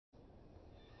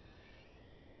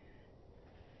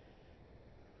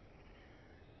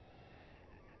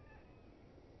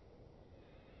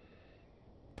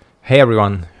Hey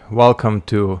everyone, welcome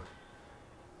to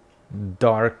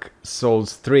Dark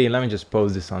Souls 3. Let me just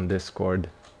post this on Discord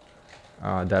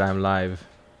that I'm live.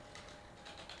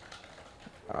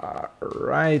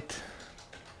 Right.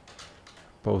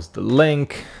 Post the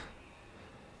link.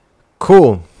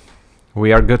 Cool.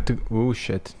 We are good to... Oh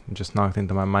shit, just knocked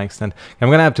into my mic stand. I'm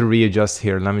gonna have to readjust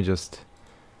here. Let me just...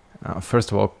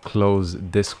 first of all, close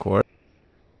Discord.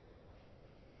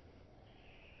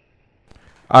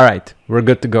 Alright, we're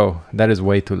good to go. That is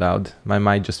way too loud. My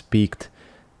mic just peaked.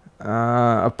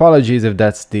 Apologies if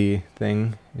that's the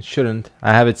thing. It shouldn't.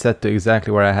 I have it set to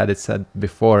exactly where I had it set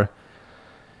before.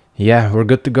 Yeah, we're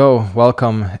good to go.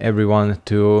 Welcome everyone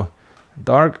to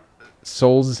Dark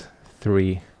Souls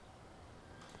 3.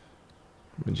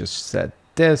 We just set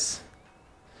this.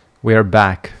 We are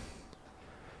back.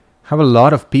 Have a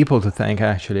lot of people to thank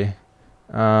actually.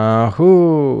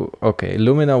 Okay,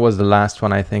 Lumina was the last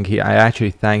one. I think I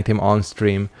actually thanked him on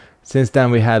stream. Since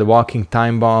then we had Walking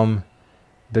Time Bomb,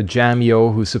 the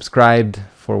Jamio who subscribed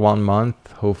for 1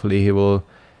 month. Hopefully he will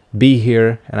be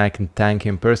here and I can thank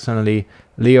him personally.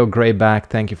 Leo Greyback,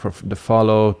 thank you for the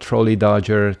follow. Trolley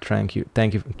Dodger, thank you.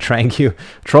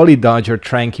 Trolley Dodger,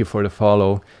 thank you for the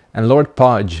follow. And Lord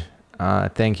Podge,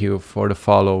 thank you for the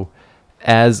follow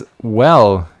as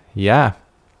well. Yeah,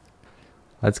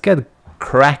 let's get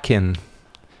cracking.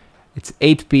 It's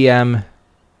 8 p.m.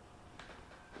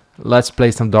 Let's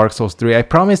play some Dark Souls 3. I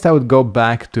promised I would go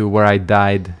back to where I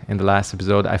died in the last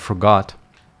episode. I forgot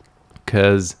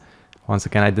because once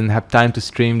again I didn't have time to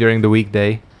stream during the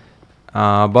weekday,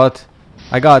 but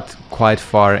I got quite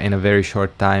far in a very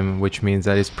short time, which means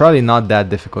that it's probably not that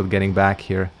difficult getting back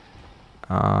here.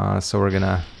 So we're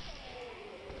gonna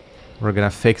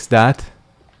fix that.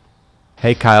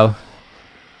 Hey Kyle,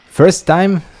 first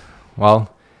time.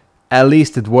 Well, at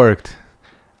least it worked.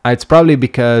 It's probably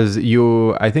because I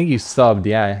think you subbed.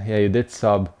 Yeah, you did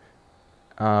sub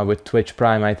with Twitch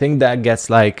Prime. I think that gets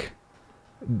like,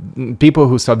 people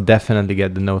who sub definitely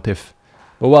get the notif.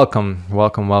 But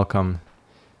welcome.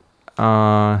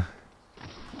 As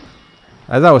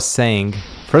I was saying,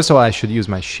 first of all, I should use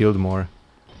my shield more,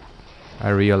 I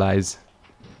realize.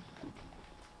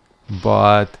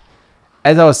 But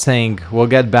as I was saying, we'll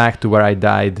get back to where I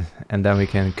died and then we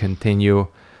can continue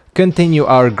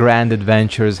our grand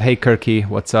adventures. Hey Kirky,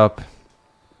 what's up?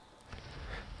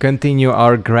 Continue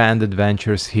our grand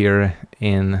adventures here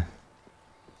in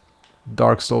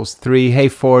Dark Souls 3. Hey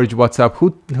Forge, what's up?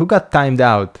 Who got timed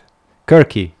out?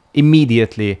 Kirky,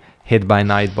 immediately hit by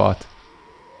Nightbot.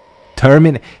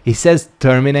 He says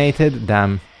terminated?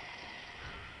 Damn.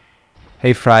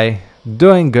 Hey Fry,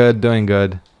 doing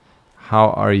good. How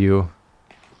are you?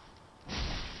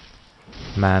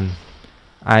 Man,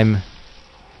 I've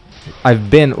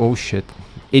been, oh shit,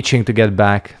 itching to get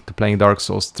back to playing Dark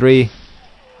Souls 3.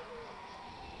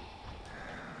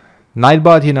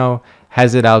 Nightbot, you know,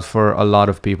 has it out for a lot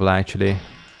of people actually.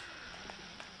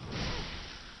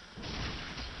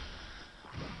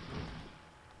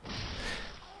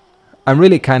 I'm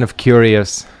really kind of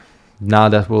curious now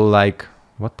that we'll like,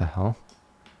 what the hell?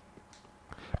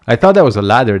 I thought there was a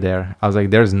ladder there. I was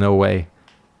like, there's no way.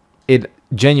 It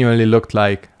genuinely looked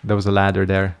like there was a ladder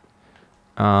there.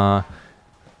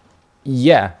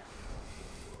 Yeah.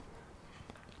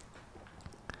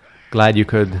 Glad you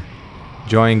could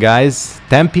join, guys.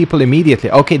 10 people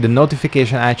immediately. Okay, the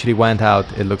notification actually went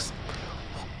out. It looks...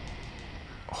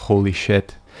 Holy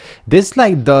shit. This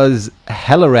like does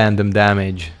hella random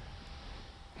damage.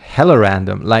 Hella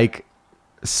random. Like,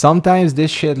 sometimes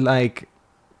this shit like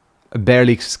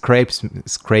barely scrapes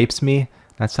me.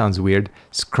 That sounds weird.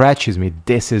 Scratches me.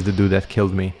 This is the dude that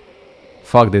killed me.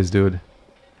 Fuck this dude.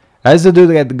 That's the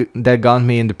dude that got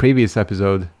me in the previous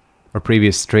episode. Or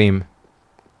previous stream.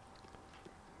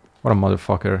 What a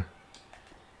motherfucker.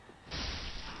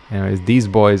 Anyways, these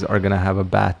boys are gonna have a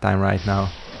bad time right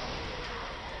now.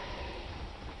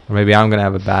 Or maybe I'm gonna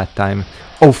have a bad time.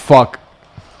 Oh fuck.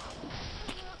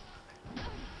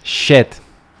 Shit.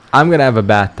 I'm gonna have a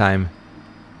bad time.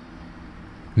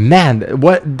 Man,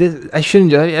 what this, I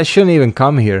shouldn't even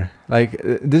come here. Like,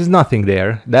 there's nothing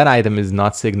there. That item is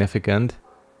not significant.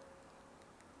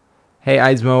 Hey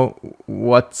Izmo,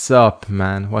 what's up,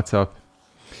 man? What's up?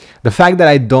 The fact that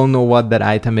I don't know what that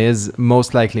item is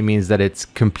most likely means that it's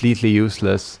completely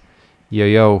useless.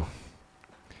 Yo.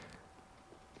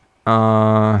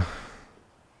 Yeah,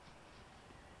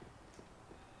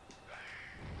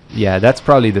 that's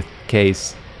probably the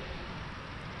case.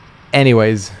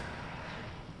 Anyways.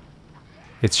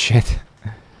 It's shit.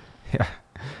 Yeah.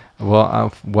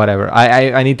 Well, whatever.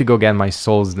 I need to go get my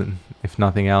souls then, if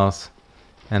nothing else.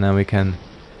 And then we can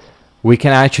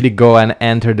actually go and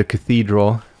enter the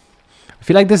cathedral. I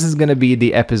feel like this is gonna be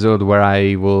the episode where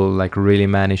I will like really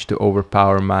manage to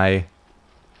overpower my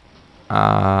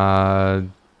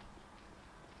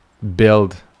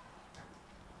build,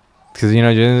 because you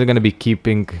know, just gonna be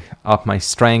keeping up my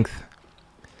strength,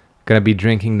 gonna be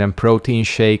drinking them protein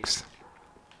shakes,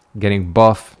 getting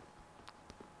buff,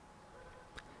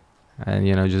 and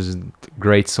you know, just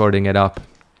great sorting it up.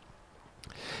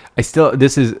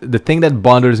 This is the thing that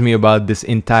bothers me about this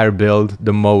entire build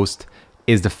the most,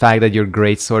 is the fact that your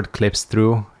greatsword clips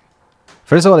through.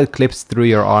 First of all, it clips through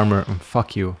your armor.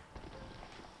 Fuck you.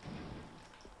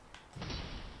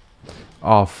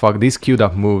 Oh fuck, these queued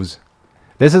up moves.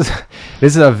 This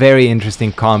is a very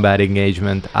interesting combat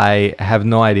engagement. I have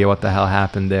no idea what the hell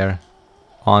happened there,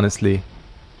 honestly.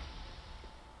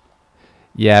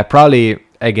 Yeah, probably,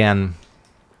 again,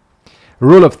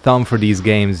 rule of thumb for these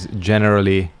games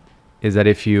generally is that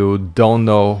if you don't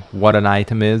know what an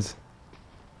item is,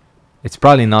 it's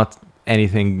probably not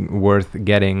anything worth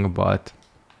getting, but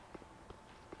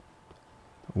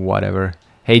whatever.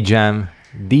 Hey Jam,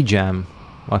 D-Jam,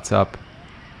 what's up?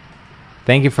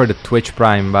 Thank you for the Twitch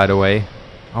Prime, by the way.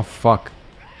 Oh fuck.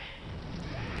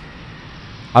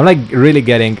 I'm like really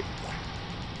getting...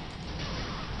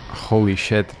 Holy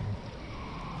shit.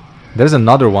 There's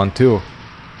another one too.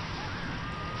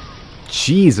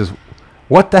 Jesus.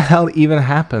 What the hell even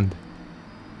happened?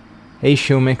 Hey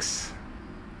Shumix.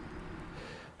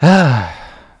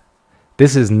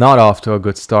 This is not off to a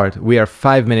good start. We are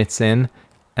 5 minutes in,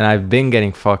 and I've been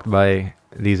getting fucked by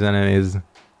these enemies.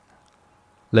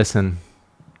 Listen.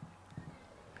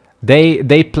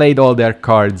 They played all their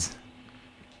cards.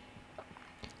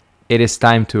 It is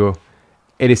time to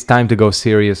go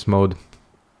serious mode.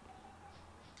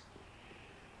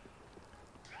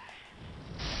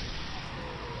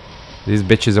 These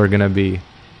bitches are gonna be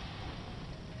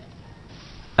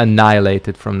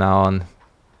annihilated from now on.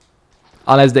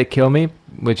 Unless they kill me,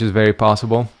 which is very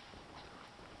possible.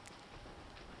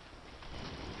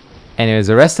 Anyways,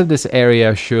 the rest of this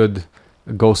area should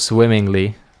go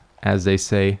swimmingly, as they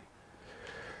say.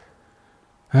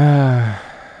 I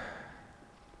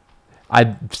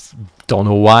don't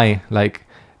know why. Like,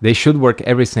 they should work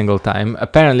every single time.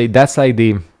 Apparently, that was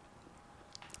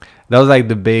like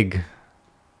the big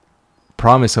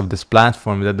promise of this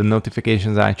platform, that the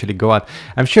notifications actually go out.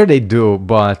 I'm sure they do,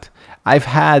 but I've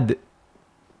had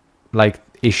like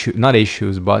not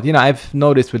issues, but you know, I've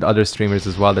noticed with other streamers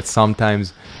as well that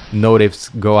sometimes notifs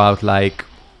go out like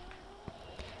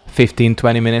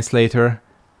 15-20 minutes later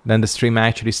than the stream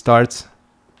actually starts.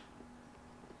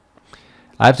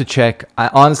 I have to check.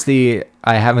 Honestly,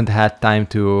 I haven't had time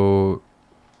to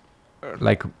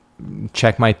like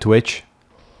check my Twitch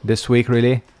this week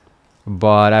really,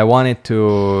 but I wanted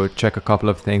to check a couple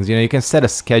of things. You know, you can set a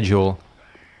schedule,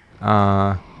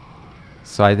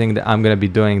 so I think that I'm gonna be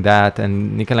doing that,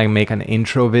 and you can like make an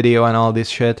intro video and all this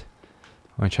shit,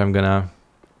 which I'm gonna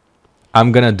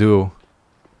do,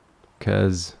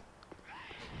 cause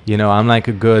you know, I'm like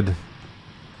a good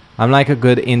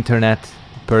internet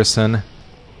person.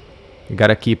 You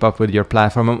gotta keep up with your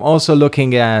platform. I'm also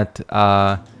looking at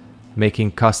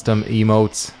making custom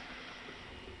emotes.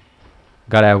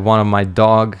 Gotta have one of my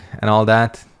dog and all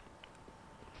that.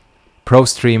 Pro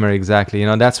streamer, exactly. You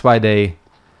know, that's why they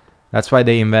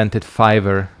invented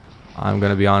Fiverr. I'm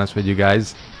gonna be honest with you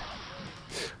guys.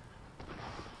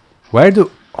 Where do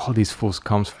all these fools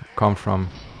come from?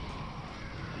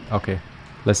 Okay,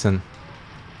 listen.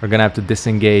 We're gonna have to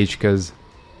disengage because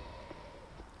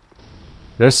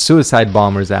there's suicide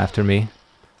bombers after me.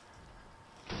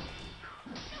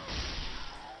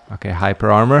 Okay,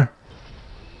 hyper armor.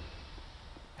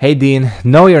 Hey Dean,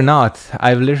 no you're not.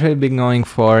 I've literally been going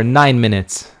for 9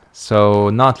 minutes, so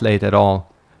not late at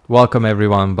all. Welcome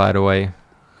everyone, by the way,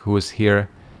 who is here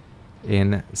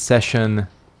in session...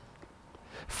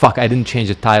 Fuck, I didn't change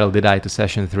the title, did I, to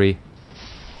session 3?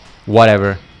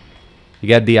 Whatever. You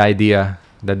get the idea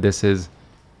that this is...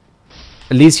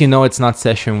 At least you know it's not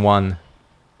session 1.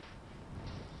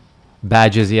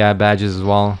 Badges, yeah, badges as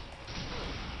well.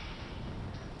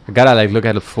 I gotta like look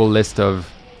at a full list of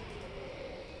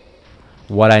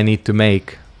what I need to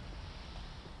make.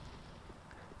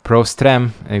 Pro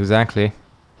Strem, exactly.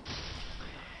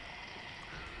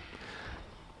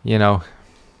 You know,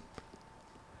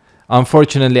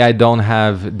 unfortunately I don't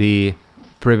have the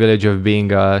privilege of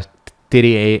being a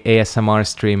titty ASMR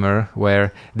streamer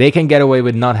where they can get away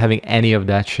with not having any of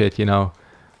that shit, you know.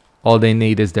 All they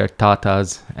need is their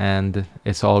tatas and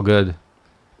it's all good.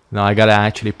 No, I gotta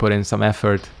actually put in some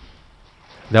effort.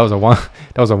 That was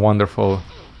a wonderful...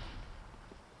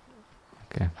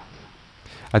 Okay.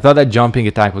 I thought that jumping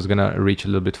attack was gonna reach a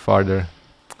little bit farther.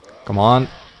 Come on.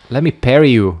 Let me parry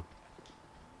you.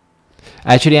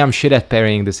 Actually, I'm shit at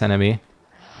parrying this enemy.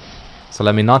 So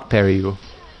let me not parry you.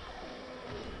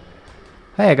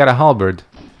 Hey, I got a halberd.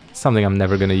 Something I'm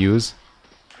never gonna use.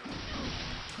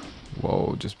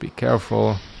 Whoa, just be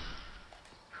careful.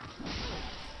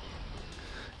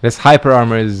 This hyper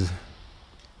armor is,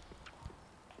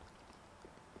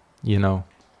 you know,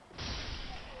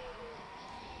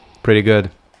 pretty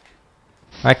good.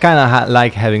 I kind of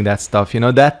like having that stuff. You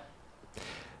know that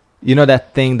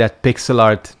thing, that pixel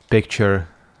art picture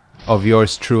of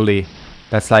yours truly.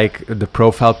 That's like the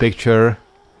profile picture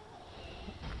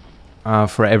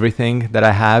for everything that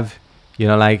I have. You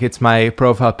know, like it's my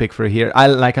profile pic for here. I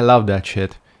love that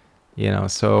shit. You know,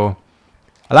 so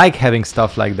I like having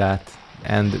stuff like that.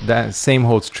 And that same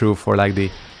holds true for like the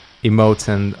emotes,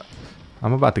 and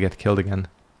I'm about to get killed again.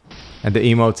 And the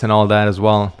emotes and all that as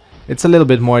well. It's a little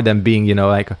bit more than being, you know,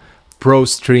 like a pro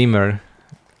streamer.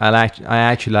 I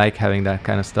actually like having that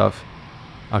kind of stuff.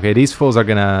 Okay, these fools are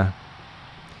gonna,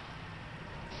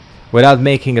 without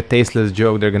making a tasteless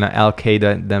joke, they're gonna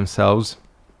Al-Qaeda themselves.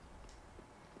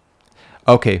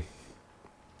 Okay.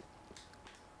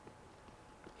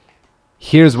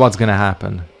 Here's what's gonna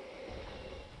happen.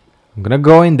 I'm gonna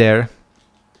go in there.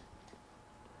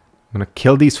 I'm gonna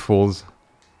kill these fools.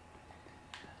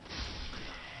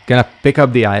 Gonna pick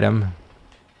up the item.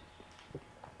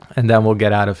 And then we'll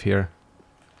get out of here.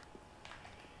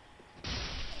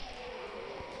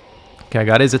 Okay, I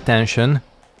got his attention.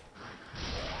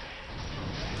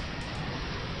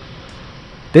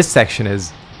 This section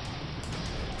is...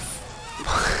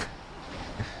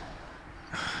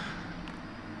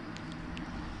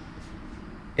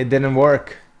 It didn't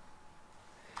work.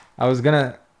 I was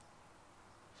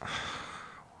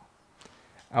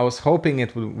hoping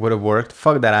it would have worked.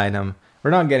 Fuck that item.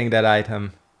 We're not getting that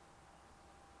item.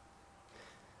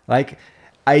 Like,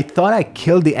 I thought I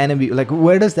killed the enemy. Like,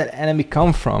 where does that enemy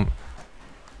come from?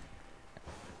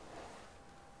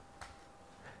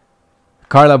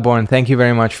 Carla Born, thank you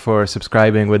very much for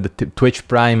subscribing with the Twitch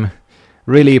Prime.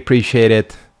 Really appreciate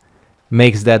it.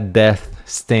 Makes that death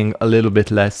sting a little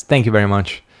bit less. Thank you very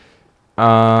much.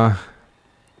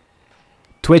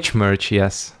 Twitch merch,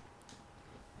 yes.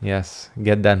 Yes,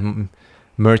 get that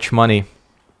merch money.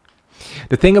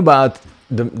 The thing about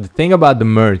the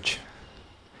merch,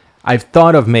 I've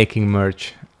thought of making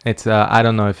merch. It's I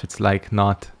don't know if it's like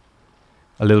not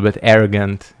a little bit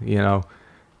arrogant, you know,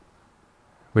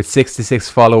 with 66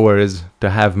 followers to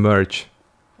have merch,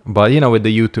 but you know, with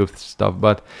the YouTube stuff.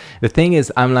 But the thing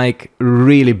is, I'm like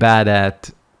really bad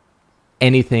at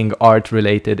anything art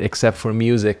related except for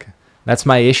music. That's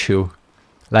my issue.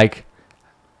 Like,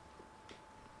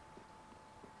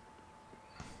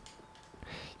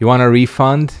 you want a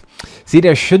refund? See,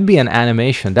 there should be an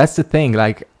animation. That's the thing.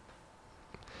 Like,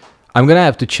 I'm gonna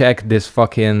have to check this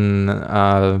fucking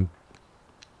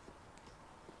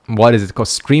what is it called,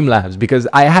 Streamlabs, because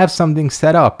I have something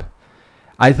set up.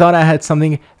 I thought I had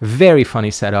something very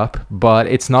funny set up, but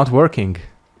it's not working.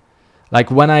 Like,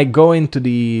 when I go into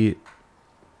the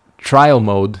trial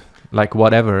mode, like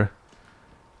whatever,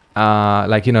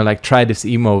 like, you know, like try this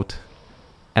emote,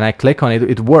 and I click on it,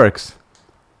 it works.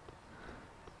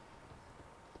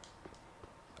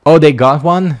 Oh, they got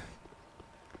one?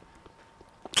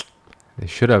 They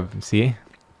should have, see?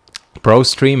 Pro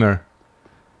streamer,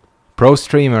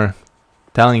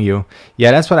 telling you.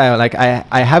 Yeah, that's what I like.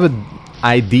 I have an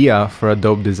idea for a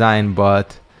dope design,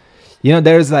 but you know,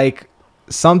 there's like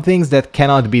some things that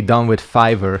cannot be done with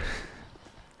Fiverr.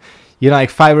 You know,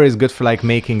 like Fiverr is good for like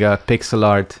making a pixel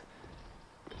art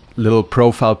little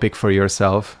profile pic for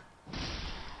yourself,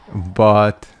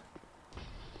 but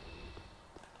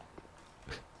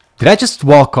did I just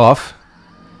walk off?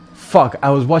 Fuck, I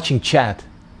was watching chat.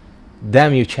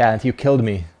 Damn you, chat, you killed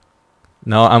me.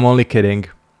 No, I'm only kidding.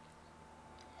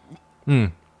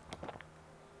 It's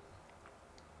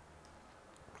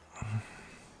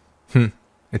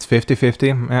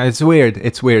 50-50. It's weird.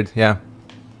 It's weird, yeah.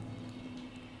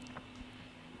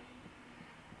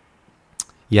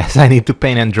 Yes, I need to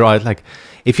paint and draw it. Like,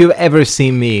 if you've ever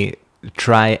seen me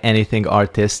try anything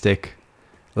artistic,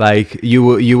 like, you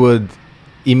would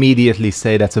immediately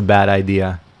say that's a bad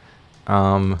idea.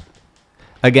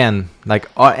 Again, like,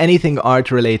 anything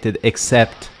art related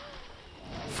except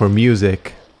for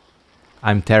music,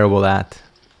 I'm terrible at.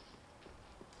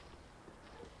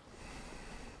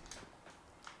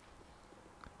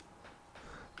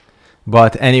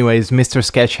 But anyways,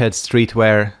 Mrsketchead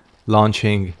streetwear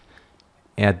launching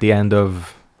at the end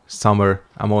of summer.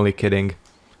 I'm only kidding.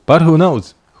 But who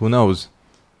knows? Who knows?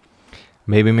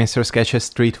 Maybe Mrsketchead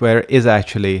streetwear is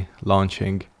actually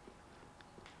launching.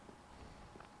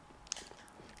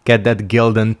 Get that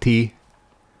Gildan tee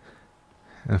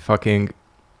and fucking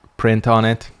print on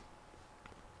it.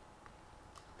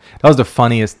 That was the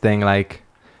funniest thing. Like,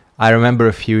 I remember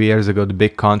a few years ago, the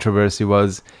big controversy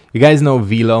was, you guys know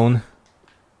V-Loan?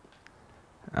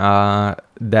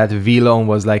 That V-Loan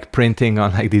was like printing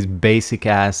on like these basic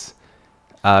ass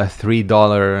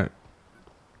 $3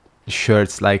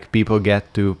 shirts like people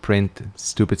get to print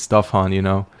stupid stuff on, you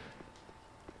know?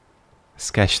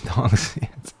 Sketch dogs.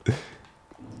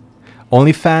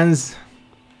 OnlyFans?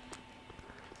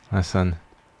 Listen.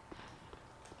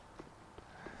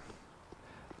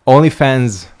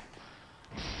 OnlyFans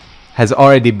has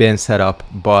already been set up,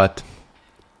 but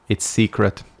it's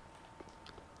secret.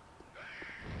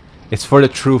 It's for the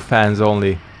true fans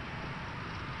only.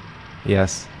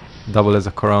 Yes, double as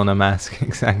a corona mask,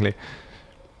 exactly.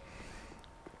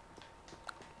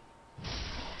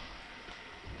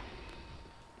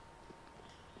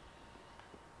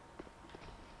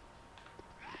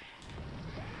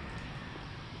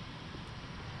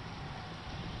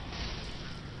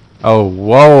 Oh,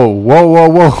 whoa, whoa, whoa,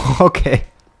 whoa, okay.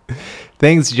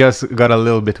 Things just got a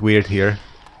little bit weird here.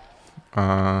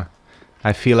 I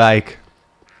feel like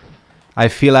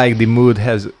the mood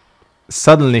has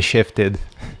suddenly shifted.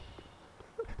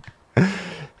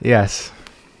 Yes.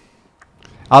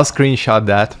 I'll screenshot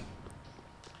that.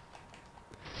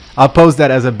 I'll post that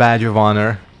as a badge of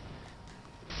honor,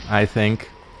 I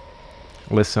think.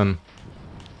 Listen.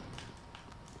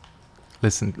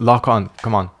 Listen, lock on.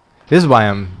 Come on. This is why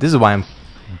I'm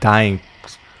dying.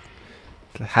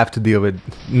 I have to deal with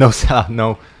no sellout.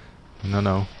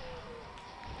 No.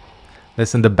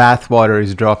 Listen, the bath water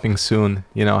is dropping soon.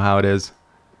 You know how it is.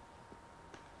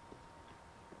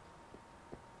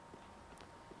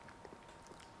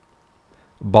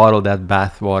 Bottle that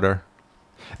bath water.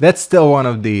 That's still one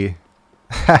of the...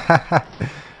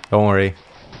 Don't worry.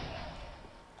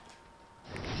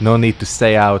 No need to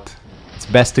stay out. It's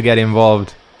best to get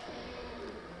involved.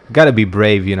 Gotta be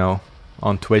brave, you know,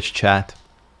 on Twitch chat.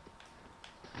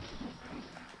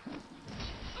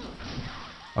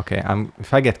 Okay,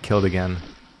 if I get killed again...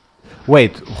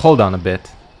 Wait, hold on a bit.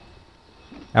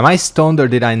 Am I stoned or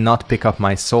did I not pick up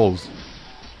my souls?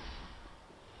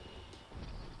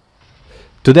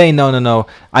 Today, no.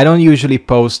 I don't usually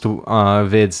post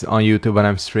vids on YouTube when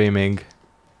I'm streaming.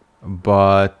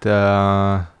 But...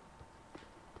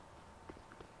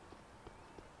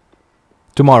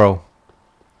 tomorrow.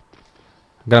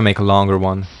 I'm gonna make a longer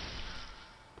one.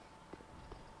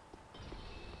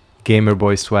 Gamer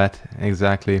boy sweat,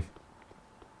 exactly.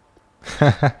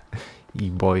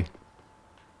 E-boy.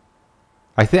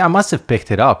 I think I must have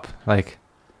picked it up. Like,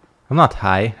 I'm not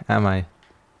high, am I?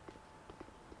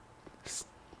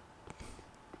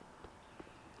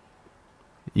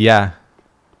 Yeah.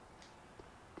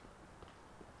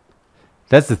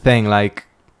 That's the thing, like...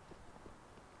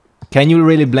 Can you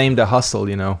really blame the hustle,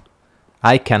 you know?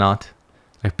 I cannot.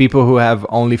 Like, people who have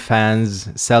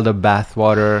OnlyFans, sell the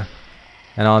bathwater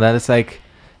and all that, it's like,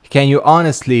 can you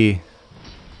honestly...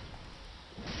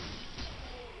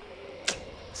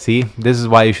 See, this is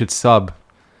why you should sub.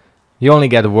 You only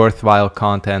get worthwhile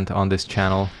content on this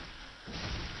channel.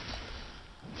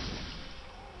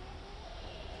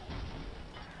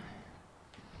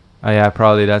 Oh yeah,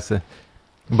 probably that's it.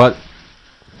 But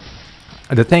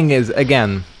the thing is,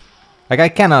 again, like, I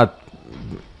cannot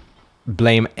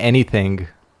blame anything.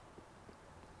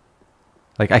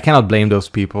 Like, I cannot blame those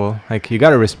people. Like, you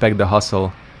gotta respect the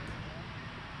hustle.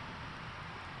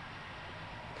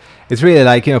 It's really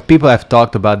like, you know, people have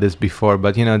talked about this before,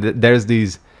 but, you know, there's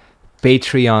these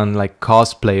Patreon, like,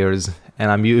 cosplayers,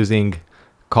 and I'm using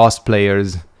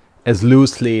cosplayers as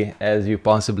loosely as you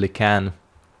possibly can.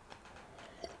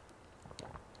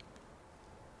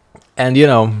 And, you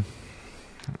know,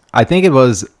 I think it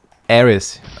was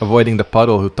Eris, Avoiding the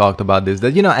Puddle, who talked about this,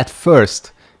 that, you know, at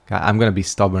first, I'm gonna be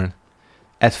stubborn.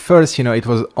 At first, you know, it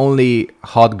was only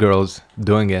hot girls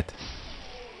doing it.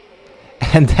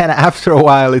 And then after a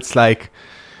while, it's like,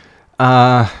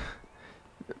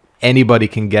 anybody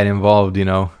can get involved, you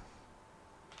know.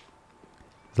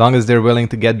 As long as they're willing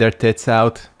to get their tits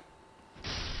out.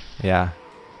 Yeah.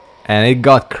 And it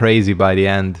got crazy by the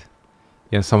end.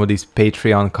 You know, some of these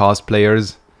Patreon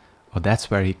cosplayers. Oh, that's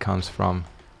where he comes from.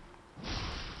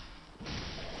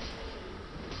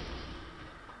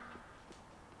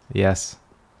 Yes.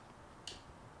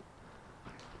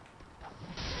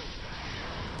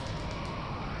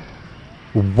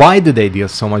 Why do they deal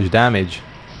so much damage?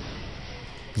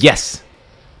 Yes!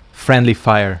 Friendly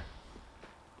fire.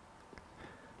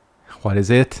 What is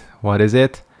it? What is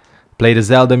it? Play the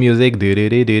Zelda music.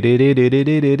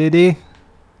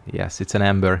 Yes, it's an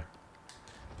ember.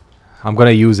 I'm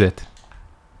gonna use it.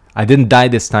 I didn't die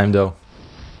this time though.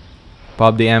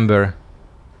 Pop the ember.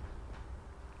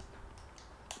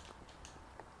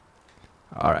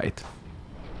 Alright.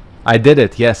 I did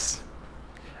it, yes.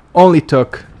 Only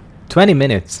took 20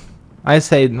 minutes. I'd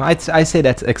say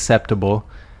that's acceptable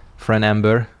for an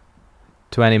ember.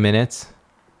 20 minutes.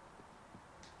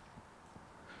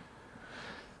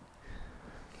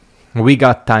 We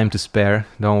got time to spare,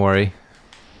 don't worry.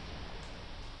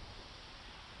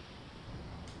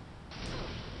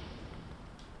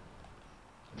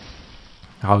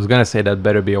 I was gonna say that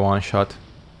better be a one shot.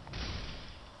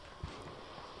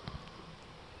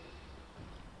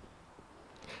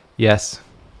 Yes.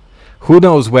 Who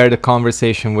knows where the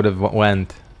conversation would have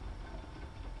went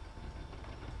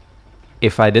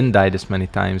if I didn't die this many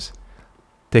times.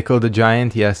 Tickle the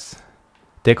giant, yes.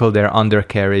 Tickle their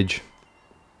undercarriage.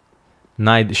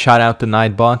 Shout out to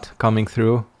Nightbot coming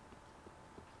through.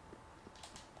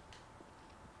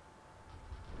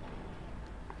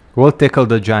 We'll tickle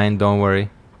the giant, don't worry.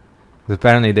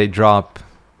 Apparently they drop.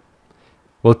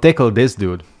 We'll tickle this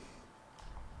dude.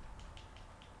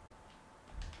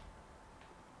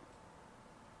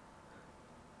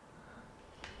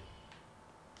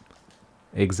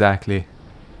 Exactly.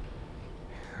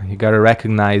 You gotta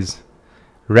recognize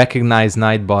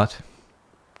Nightbot.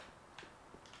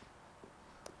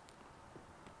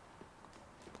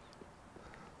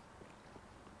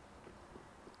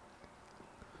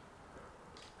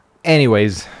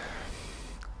 Anyways,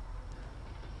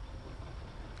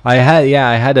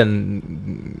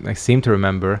 I seem to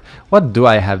remember. What do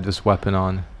I have this weapon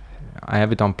on? I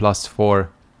have it on +4.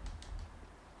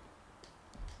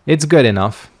 It's good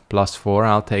enough. +4,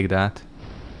 I'll take that.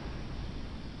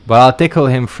 But I'll tickle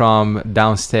him from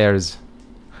downstairs.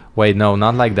 Wait, no,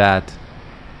 not like that.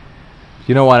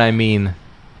 You know what I mean.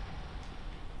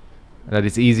 That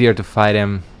it's easier to fight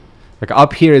him. Like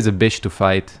up here is a bitch to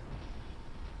fight.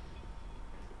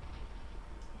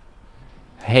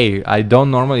 Hey, I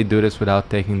don't normally do this without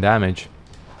taking damage.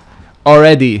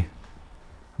 Already,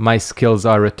 my skills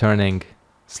are returning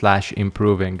 /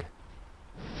 improving.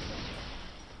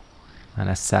 And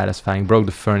that's satisfying. Broke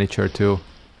the furniture too.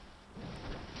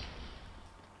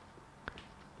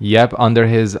 Yep, under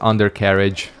his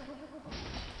undercarriage.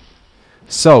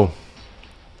 So,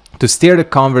 to steer the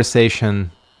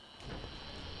conversation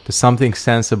to something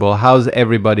sensible, how's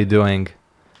everybody doing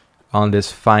on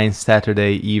this fine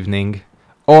Saturday evening?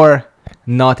 Or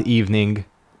not evening,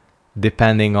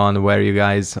 depending on where you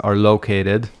guys are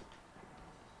located.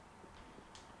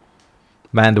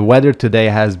 Man, the weather today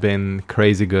has been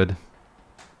crazy good.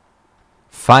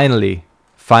 Finally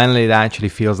it actually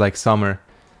feels like summer.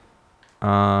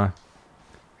 So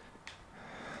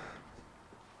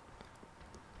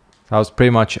I was pretty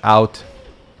much out.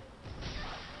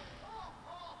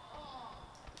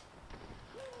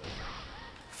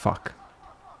 Fuck.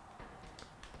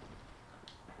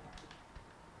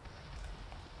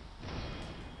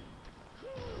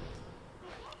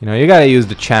 You know, you gotta use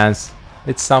the chance.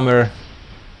 It's summer.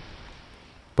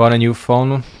 Bought a new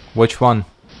phone. Which one?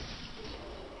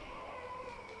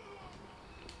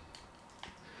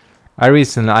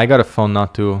 I got a phone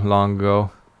not too long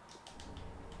ago.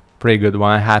 Pretty good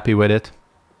one. I'm happy with it.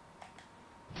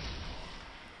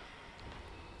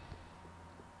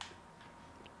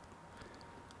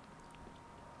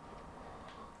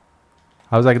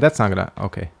 I was like, that's not gonna...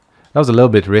 Okay. That was a little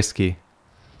bit risky.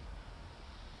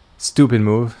 Stupid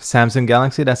move. Samsung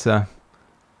Galaxy, that's a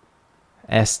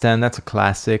S10, that's a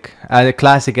classic. A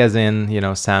classic as in, you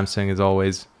know, Samsung is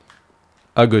always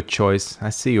a good choice.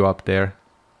 I see you up there.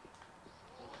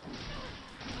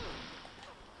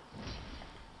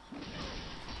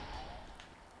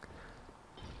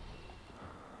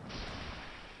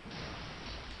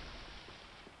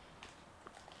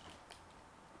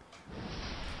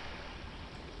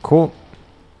 Cool.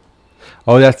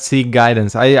 Oh, that's Seek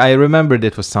Guidance. I remembered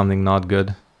it was something not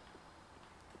good.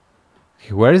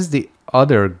 Where is the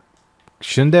other?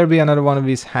 Shouldn't there be another one of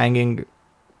these hanging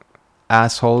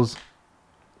assholes?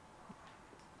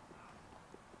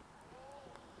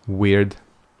 Weird.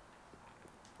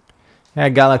 Yeah,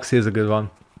 Galaxy is a good one.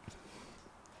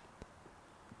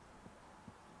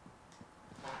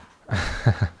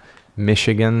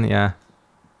 Michigan, yeah.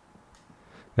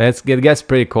 It gets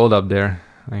pretty cold up there.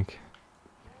 Like,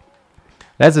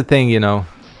 that's the thing, you know.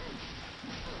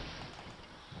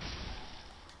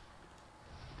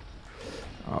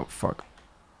 Oh, fuck.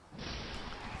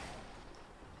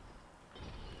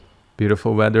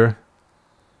 Beautiful weather.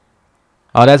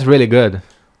 Oh, that's really good.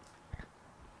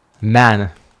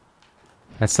 Man.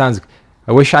 That sounds...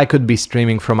 I wish I could be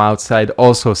streaming from outside,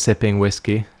 also sipping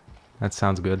whiskey. That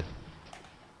sounds good.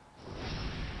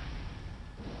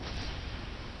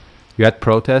 You had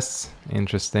protests?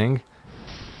 Interesting.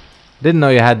 Didn't know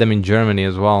you had them in Germany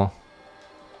as well.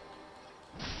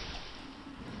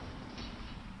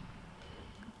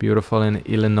 Beautiful in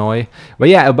Illinois. But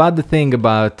yeah, about the thing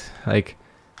about like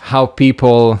how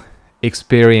people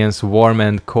experience warm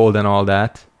and cold and all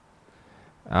that.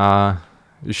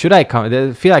 Should I come?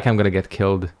 I feel like I'm gonna get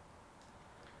killed.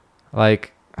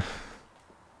 Like,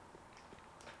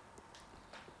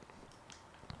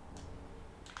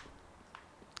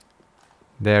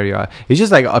 there you are. It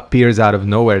just like appears out of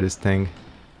nowhere, this thing.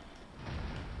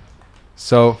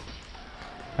 So,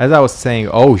 as I was saying,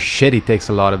 oh shit, he takes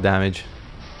a lot of damage.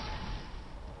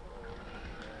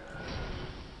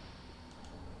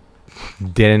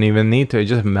 Didn't even need to, it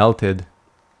just melted.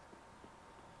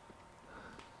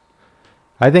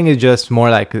 I think it's just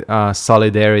more like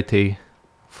solidarity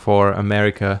for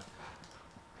America.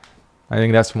 I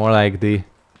think that's more like the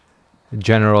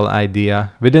general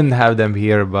idea. We didn't have them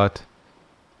here, but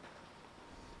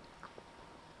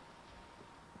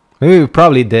maybe we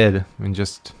probably did. I mean,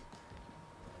 just...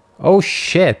 Oh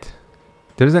shit!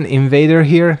 There's an invader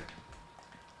here?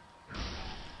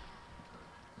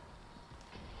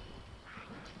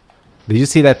 Did you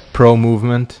see that pro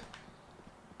movement?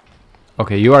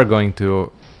 Okay, you are going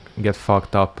to get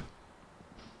fucked up.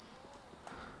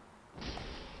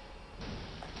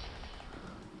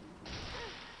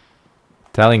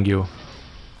 Telling you.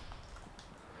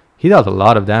 He dealt a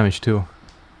lot of damage too.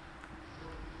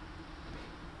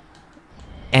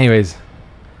 Anyways,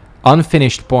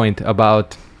 unfinished point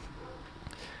about...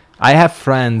 I have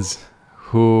friends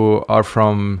who are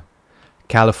from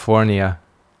California.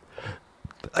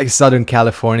 Like Southern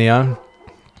California.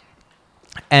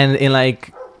 And in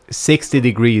like 60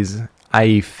 degrees,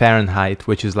 i.e. Fahrenheit,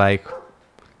 which is like...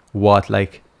 What,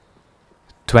 like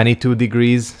 22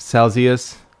 degrees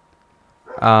Celsius?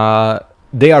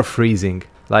 They are freezing.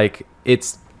 Like,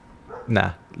 it's...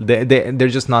 Nah, they're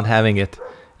just not having it.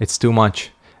 It's too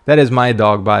much. That is my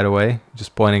dog, by the way.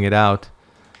 Just pointing it out.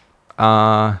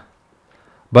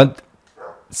 But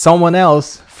someone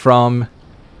else from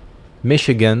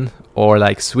Michigan or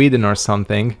like Sweden or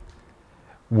something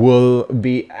will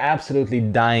be absolutely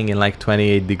dying in like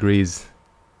 28 degrees.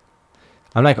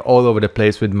 I'm like all over the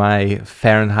place with my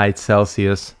Fahrenheit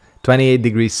Celsius. 28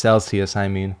 degrees Celsius, I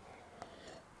mean.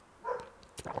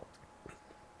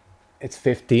 It's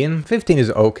 15. 15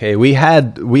 is okay. We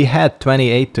had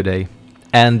 28 today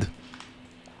and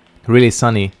really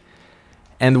sunny.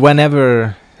 And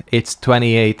whenever it's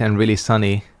 28 and really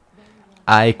sunny,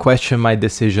 I question my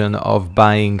decision of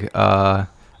buying a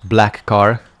black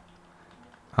car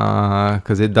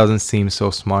because it doesn't seem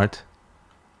so smart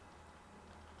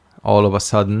all of a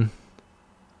sudden.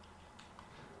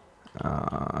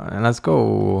 And let's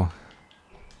go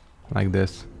like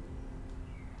this.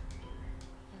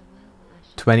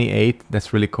 28,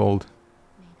 that's really cold.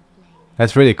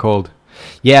 That's really cold.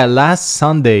 Yeah, last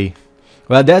Sunday.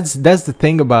 Well, that's the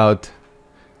thing about...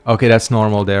 Okay, that's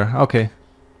normal there. Okay.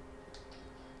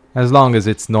 As long as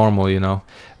it's normal, you know.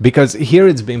 Because here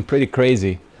it's been pretty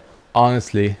crazy,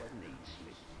 honestly.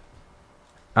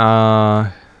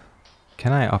 Can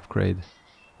I upgrade?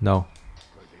 No.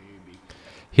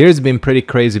 Here it's been pretty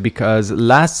crazy because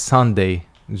last Sunday,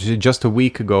 just a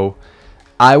week ago,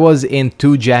 I was in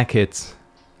 2 jackets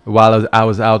while I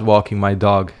was out walking my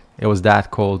dog. It was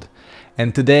that cold.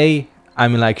 And today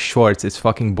I'm in like shorts. It's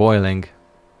fucking boiling.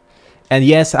 And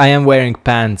yes, I am wearing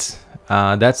pants.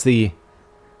 That's the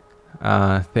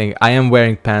thing. I am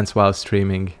wearing pants while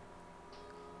streaming.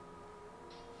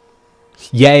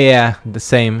 Yeah, the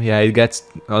same. Yeah, it gets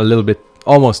a little bit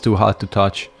almost too hot to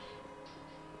touch.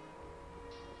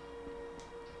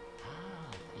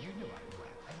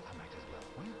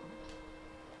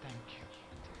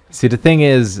 See, the thing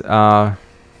is,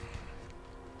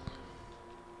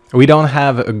 we don't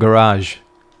have a garage.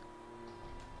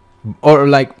 Or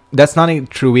like, that's not even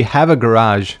true. We have a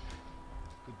garage,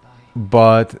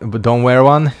 but don't wear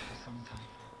one.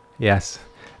 Yes,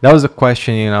 that was a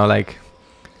question, you know, like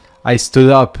I stood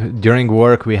up during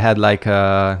work. We had like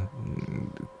a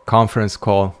conference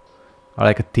call or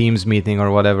like a Teams meeting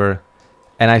or whatever.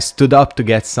 And I stood up to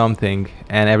get something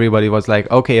and everybody was like,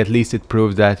 okay, at least it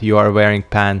proves that you are wearing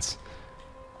pants.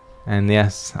 And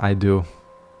yes, I do.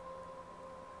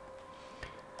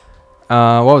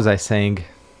 What was I saying?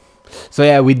 So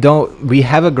yeah, we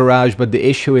have a garage, but the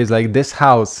issue is like this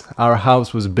house, our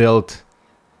house was built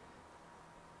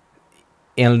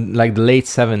in like the late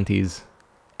 70s.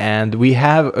 And we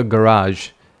have a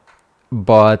garage,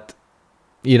 but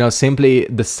you know, simply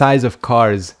the size of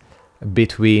cars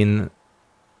between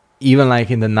even like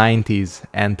in the 90s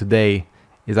and today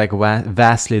is like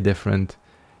vastly different.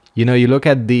 You know, you look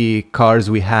at the cars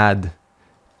we had.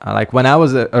 Like when I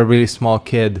was a really small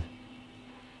kid.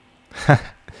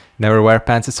 Never wear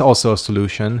pants. It's also a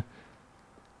solution.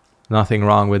 Nothing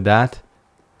wrong with that.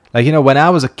 Like, you know, when I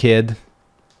was a kid,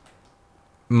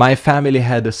 my family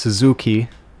had a Suzuki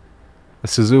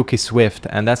Swift,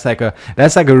 and that's like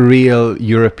a real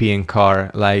European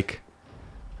car. Like,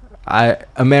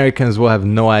 Americans will have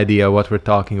no idea what we're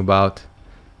talking about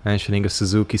mentioning a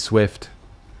Suzuki Swift.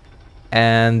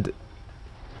 And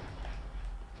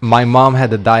my mom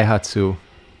had a Daihatsu,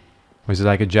 which is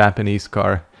like a Japanese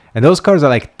car. And those cars are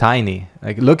like tiny.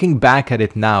 Like, looking back at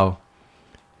it now,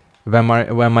 when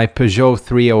my Peugeot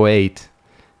 308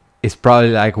 is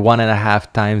probably like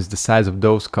 1.5 times the size of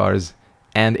those cars,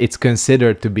 and it's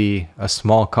considered to be a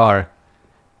small car,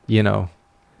 you know,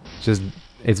 just,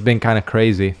 it's been kind of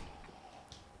crazy.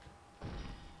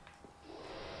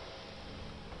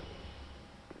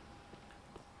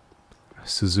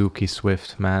 Suzuki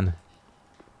Swift, man.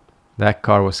 That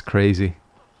car was crazy.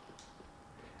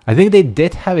 I think they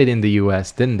did have it in the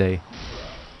US, didn't they?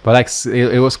 But like,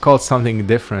 it was called something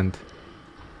different.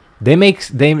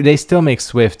 They still make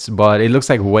Swifts, but it looks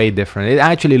like way different. It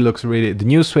actually looks really, the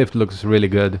new Swift looks really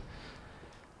good.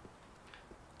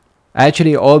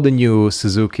 Actually, all the new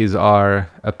Suzukis are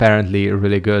apparently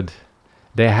really good.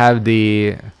 They have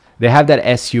that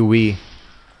SUV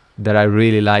that I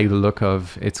really like the look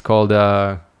of. It's called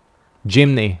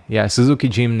Jimny. Yeah, Suzuki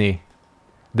Jimny.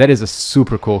 That is a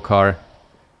super cool car.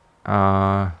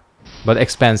 But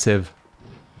expensive.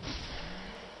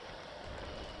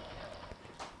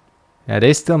 Yeah,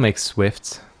 they still make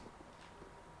Swifts.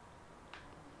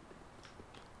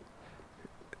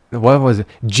 What was it?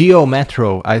 Geo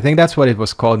Metro. I think that's what it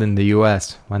was called in the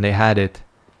US when they had it.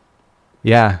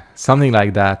 Yeah, something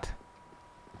like that.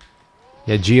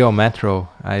 Yeah, Geo Metro,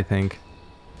 I think.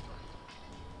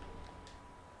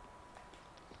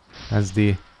 That's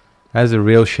the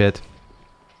real shit.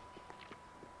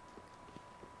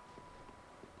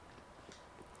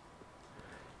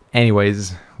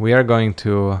 Anyways, we are going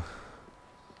to...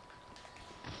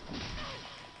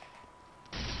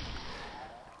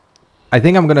 I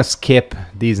think I'm gonna skip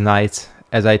these nights,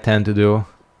 as I tend to do.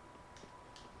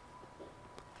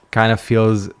 Kind of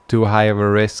feels too high of a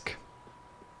risk.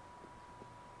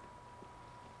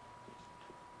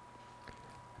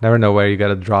 Never know where you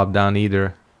gotta drop down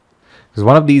either. Because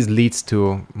one of these leads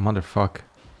to... Motherfuck.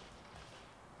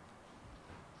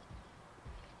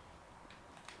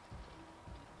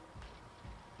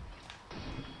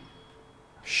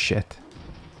 Shit.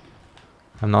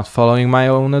 I'm not following my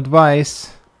own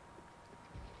advice.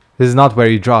 This is not where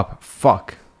you drop.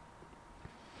 Fuck.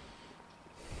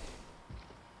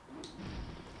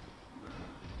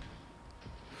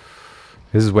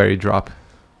 This is where you drop.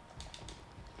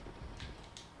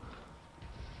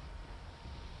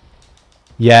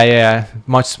 Yeah,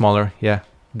 much smaller. Yeah,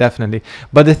 definitely.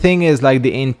 But the thing is, like,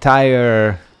 the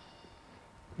entire,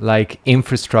 like,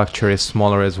 infrastructure is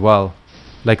smaller as well.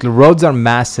 Like, the roads are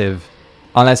massive,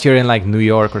 unless you're in, like, New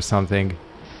York or something.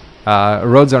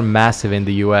 Roads are massive in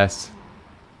the US.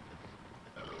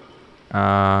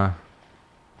 So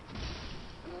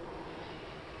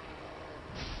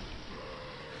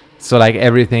like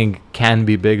everything can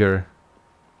be bigger.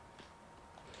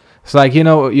 So like, you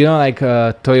know, like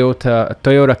Toyota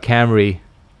Camry.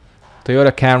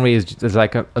 Toyota Camry is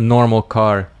like a normal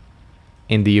car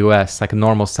in the US, like a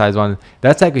normal size one.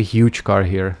 That's like a huge car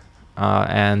here,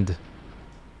 and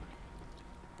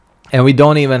we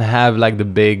don't even have like the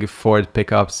big Ford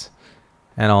pickups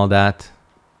and all that.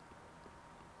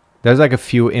 There's like a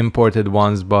few imported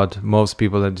ones, but most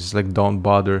people that just like don't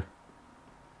bother.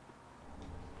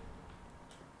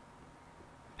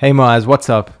 Hey Moaz, what's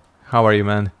up? How are you,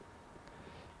 man?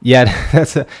 Yeah,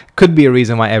 could be a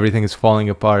reason why everything is falling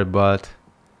apart, but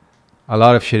a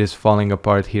lot of shit is falling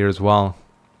apart here as well.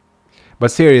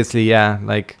 But seriously, yeah,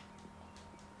 like,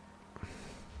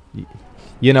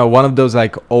 you know, one of those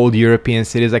like old European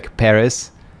cities like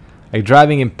Paris. Like,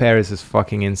 driving in Paris is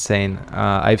fucking insane.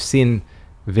 I've seen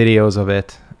videos of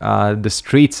it. The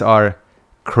streets are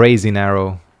crazy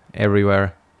narrow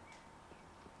everywhere.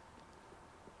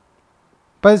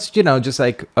 But it's, you know, just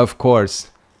like, of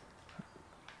course,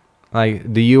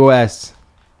 like the US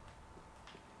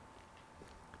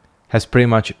has pretty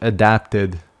much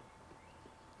adapted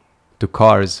to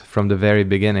cars from the very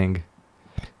beginning.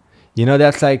 You know,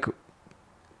 that's like,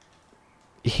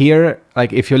 here,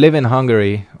 like if you live in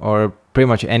Hungary or pretty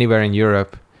much anywhere in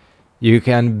Europe, you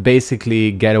can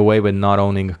basically get away with not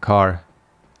owning a car.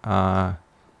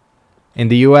 In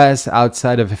the US,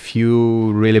 outside of a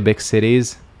few really big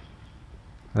cities,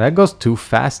 that goes too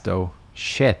fast though.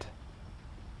 Shit.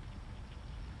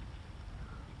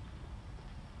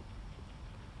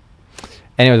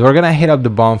 Anyways, we're gonna hit up the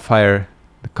bonfire,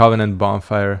 the Covenant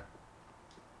bonfire.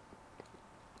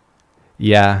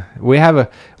 Yeah, we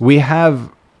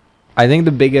have. I think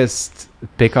the biggest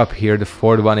pickup here, the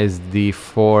Ford one, is the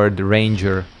Ford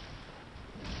Ranger.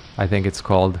 I think it's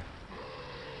called.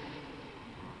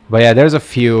 But yeah, there's a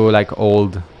few like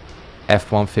old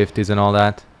F-150s and all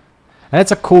that. And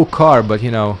it's a cool car, but you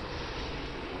know,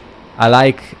 I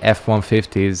like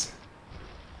F-150s.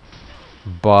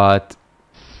 But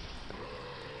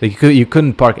you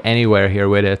couldn't park anywhere here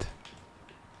with it.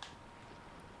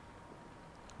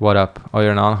 What up? Oh,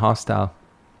 you're non-hostile.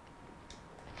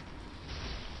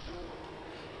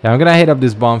 Yeah, I'm gonna hit up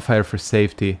this bonfire for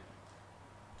safety.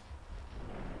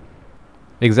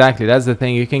 Exactly, that's the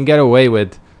thing. You can get away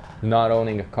with not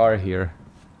owning a car here.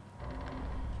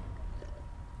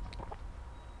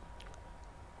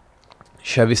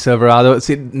 Chevy Silverado.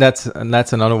 See, that's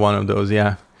another one of those.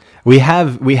 Yeah, we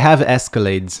have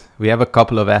Escalades. We have a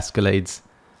couple of Escalades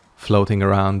floating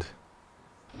around.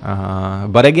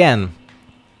 But again,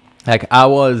 like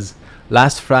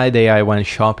last Friday, I went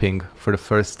shopping for the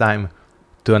first time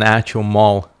to an actual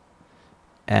mall,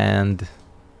 and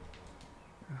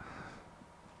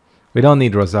we don't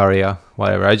need Rosaria,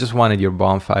 whatever. I just wanted your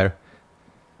bonfire.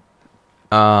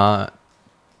 And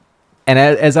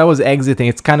as I was exiting,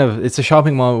 it's a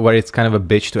shopping mall where it's kind of a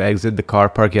bitch to exit the car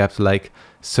park. You have to like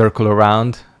circle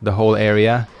around the whole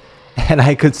area, and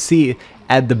I could see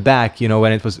at the back, you know,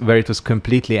 where it was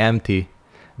completely empty.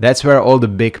 That's where all the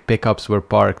big pickups were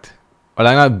parked. Well,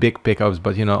 like not big pickups,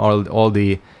 but you know, all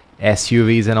the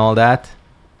SUVs and all that.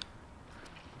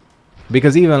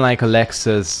 Because even like a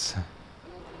Lexus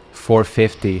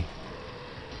 450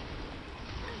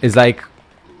 is like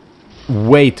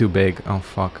way too big. Oh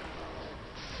fuck.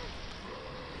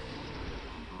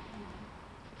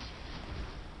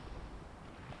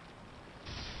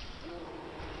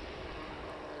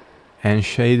 And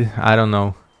shade, I don't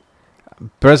know.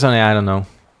 Personally, I don't know.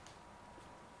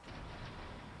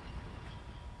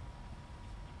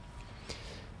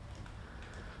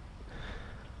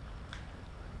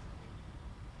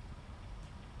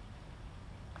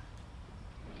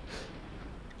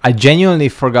 I genuinely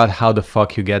forgot how the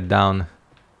fuck you get down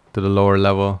to the lower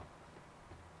level.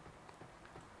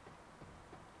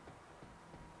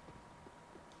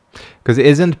 Because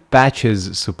isn't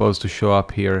patches supposed to show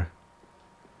up here?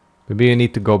 Maybe you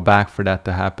need to go back for that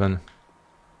to happen.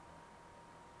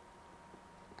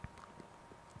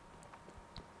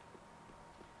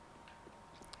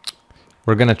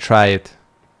 We're gonna try it.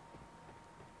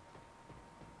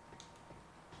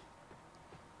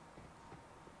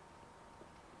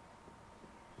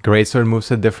 Greatsword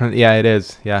moveset different? Yeah, it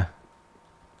is. Yeah.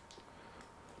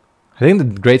 I think the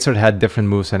Greatsword had different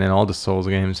moveset in all the Souls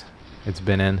games it's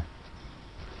been in.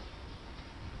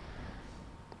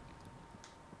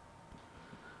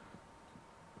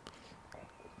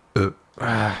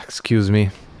 Excuse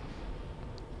me.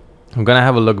 I'm gonna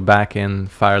have a look back in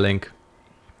Firelink.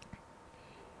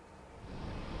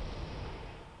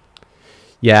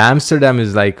 Yeah, Amsterdam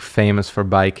is like famous for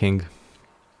biking.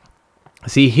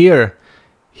 See, here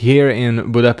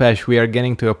in Budapest, we are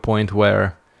getting to a point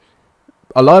where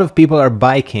a lot of people are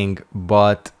biking,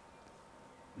 but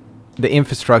the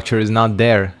infrastructure is not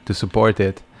there to support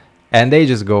it, and they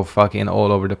just go fucking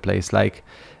all over the place. Like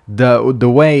the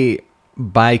way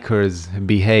bikers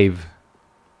behave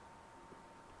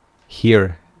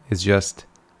here is just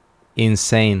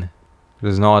insane.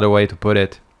 There's no other way to put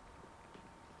it.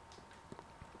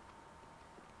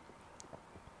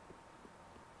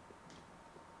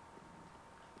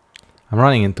 I'm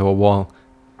running into a wall.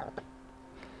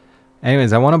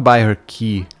 Anyways, I want to buy her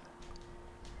key,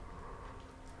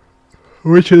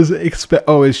 which is it's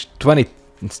 20.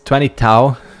 It's 20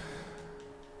 Tau.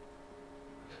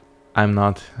 I'm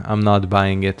not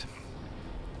buying it.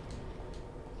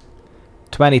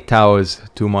 20 Tau is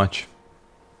too much.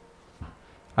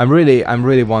 I'm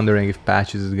really wondering if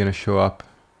Patches is gonna show up.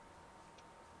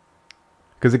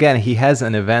 Because again, he has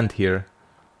an event here.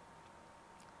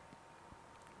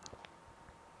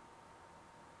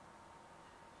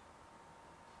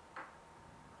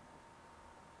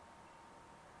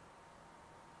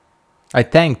 I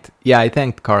thanked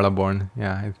Carla Born.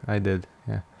 Yeah, I did.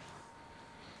 Yeah.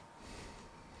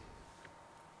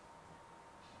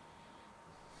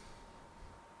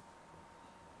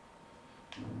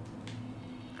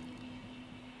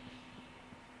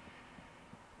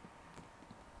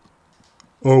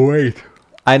 Oh wait.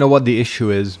 I know what the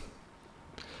issue is.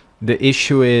 The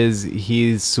issue is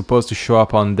he's supposed to show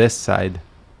up on this side.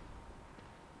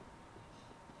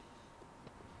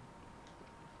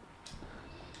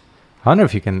 I wonder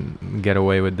if you can get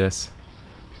away with this.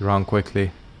 Run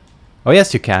quickly. Oh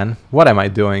yes, you can. What am I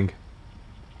doing?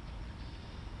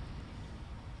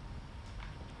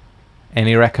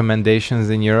 Any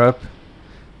recommendations in Europe?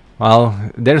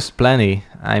 Well, there's plenty.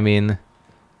 I mean,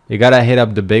 you gotta hit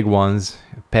up the big ones.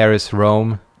 Paris,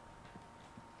 Rome.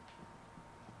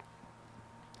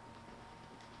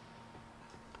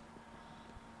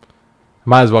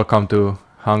 Might as well come to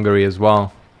Hungary as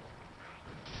well.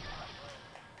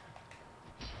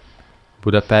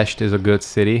 Budapest is a good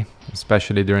city,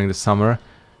 especially during the summer.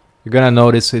 You're gonna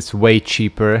notice it's way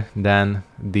cheaper than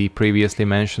the previously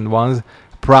mentioned ones.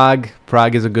 Prague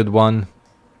is a good one.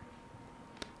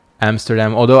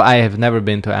 Amsterdam, although I have never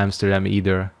been to Amsterdam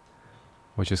either,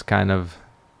 which is kind of...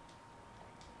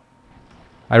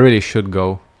 I really should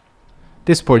go.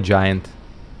 This poor giant.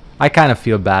 I kind of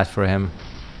feel bad for him.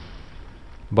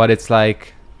 But it's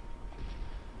like...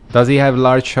 Does he have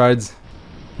large shards?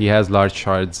 He has large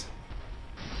shards.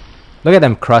 Look at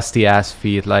them crusty ass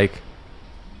feet, like...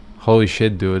 Holy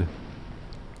shit, dude.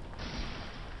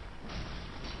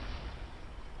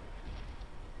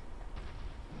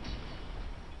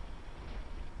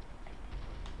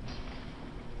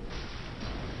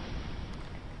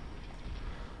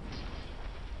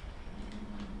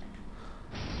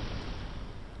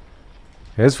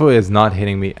 This fool is not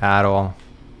hitting me at all.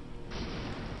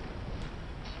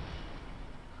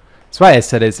 That's why I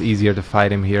said it's easier to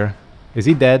fight him here. Is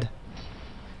he dead?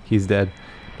 He's dead.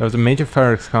 There was a major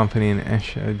fireworks company in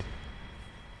Mrsketchead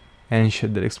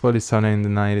that exploded suddenly in the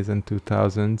 90s and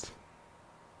 2000s.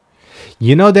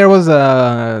 You know, there was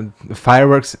a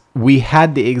fireworks. We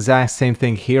had the exact same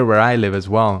thing here where I live as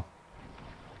well.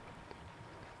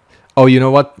 Oh, you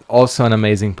know what? Also an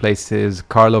amazing place is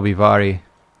Carlo Vivari.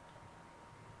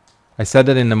 I said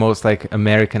that in the most like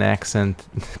American accent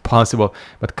possible,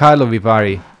 but Carlo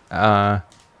Vivari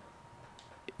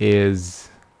is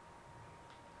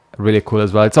really cool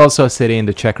as well. It's also a city in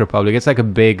the Czech Republic. It's like a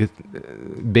big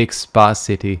spa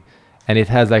city, and it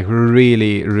has like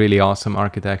really awesome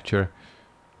architecture.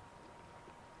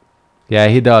 Yeah,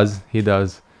 he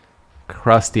does.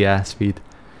 Crusty ass feet.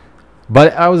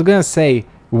 But I was gonna say,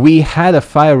 we had a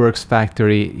fireworks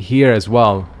factory here as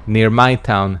well, near my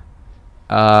town.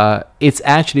 It's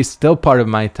actually still part of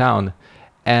my town,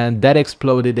 and that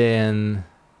exploded in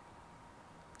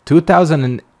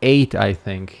 2008, I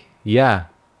think. Yeah.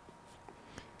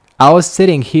 I was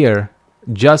sitting here,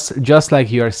 just like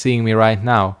you are seeing me right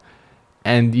now,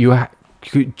 and you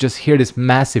could just hear this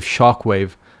massive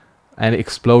shockwave and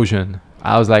explosion.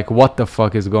 I was like, what the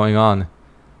fuck is going on?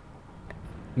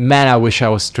 Man, I wish I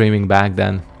was streaming back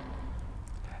then.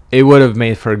 It would have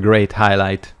made for a great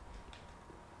highlight.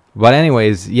 But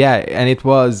anyways, yeah, and it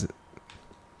was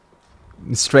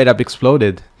straight up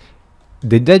exploded.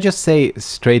 Did they just say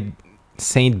straight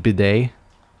Saint Bidet?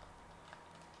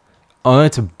 Oh,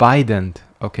 it's a Bident.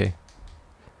 Okay.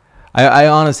 I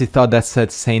honestly thought that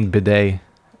said Saint Bidet.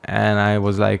 And I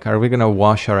was like, are we gonna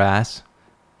wash our ass?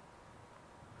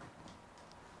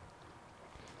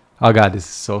 Oh god, this is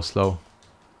so slow.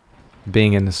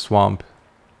 Being in the swamp.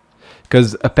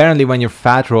 Because apparently when you're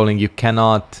fat rolling, you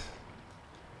cannot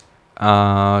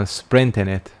sprint in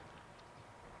it.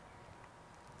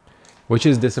 Which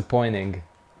is disappointing.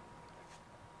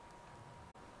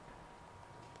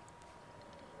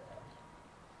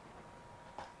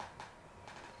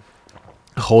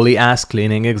 Holy ass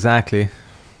cleaning, exactly.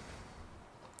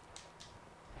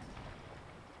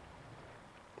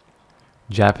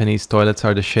 Japanese toilets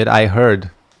are the shit. I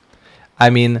heard. I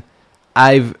mean,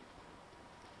 I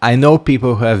know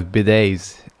people who have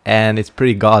bidets, and it's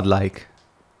pretty godlike.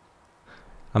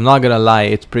 I'm not gonna lie,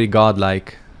 it's pretty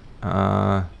godlike.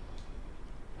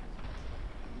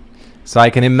 So I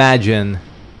can imagine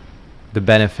the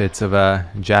benefits of a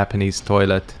Japanese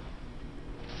toilet.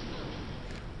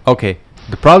 Okay,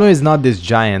 the problem is not this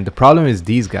giant, the problem is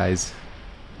these guys.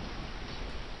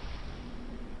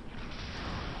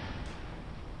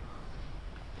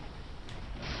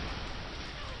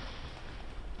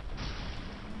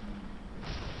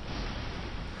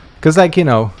 Because, like, you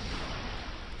know,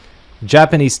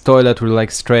 Japanese toilet will,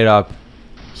 like, straight up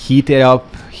heat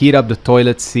up the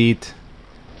toilet seat,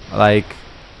 like,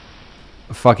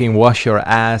 fucking wash your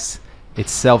ass, it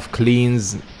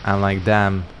self-cleans. I'm like,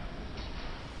 damn.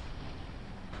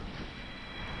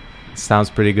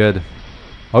 Sounds pretty good.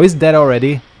 Oh, he's dead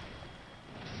already?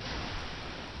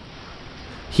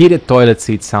 Heated toilet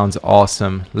seat sounds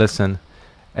awesome. Listen,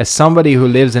 as somebody who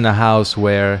lives in a house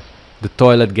where the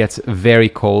toilet gets very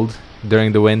cold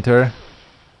during the winter,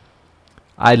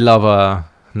 I'd love a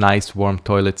nice warm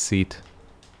toilet seat.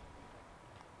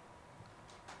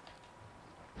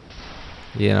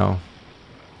 You know.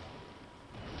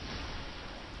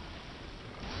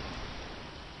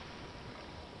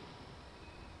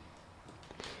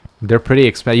 They're pretty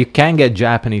expensive. You can get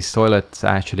Japanese toilets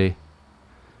actually,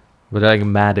 but they're like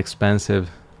mad expensive.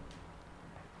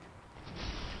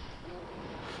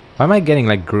 Why am I getting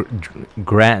like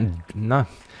grand? No,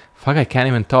 fuck! I can't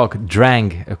even talk.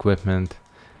 Drang equipment.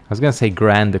 I was gonna say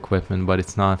grand equipment, but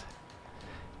it's not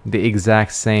the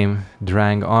exact same.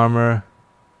 Drang armor.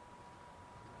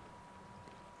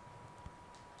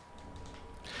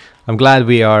 I'm glad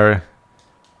we are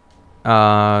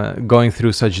going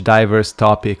through such diverse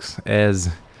topics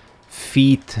as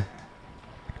feet,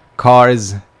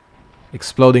 cars,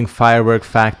 exploding firework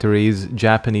factories,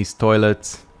 Japanese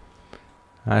toilets.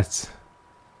 That's...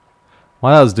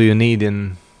 what else do you need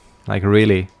in... like,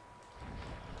 really?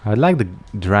 I'd like the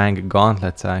Drang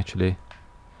gauntlets, actually.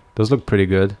 Those look pretty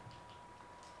good.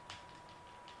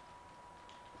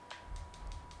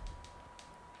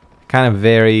 Kind of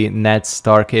very Ned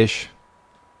Stark-ish.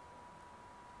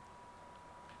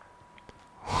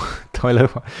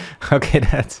 Toilet... okay,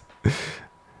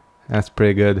 that's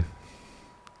pretty good.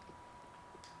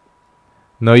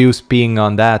 No use peeing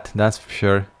on that, that's for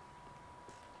sure.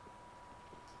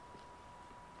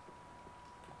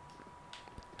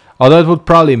 Although it would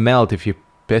probably melt if you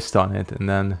pissed on it and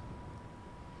then...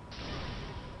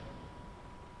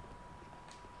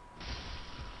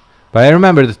 but I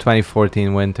remember the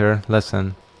 2014 winter.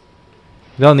 Listen,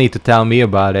 you don't need to tell me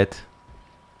about it.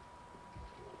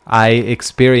 I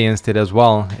experienced it as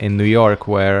well in New York,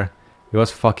 where it was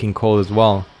fucking cold as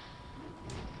well.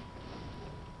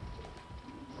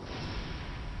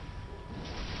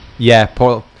 Yeah,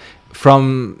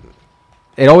 from...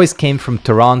 it always came from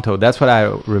Toronto. That's what I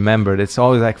remembered. It's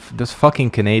always like those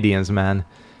fucking Canadians, man,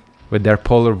 with their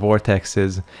polar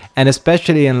vortexes. And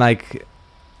especially in like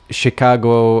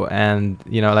Chicago and,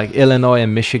 you know, like Illinois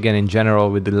and Michigan in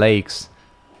general with the lakes.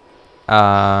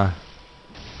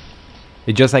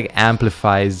 It just like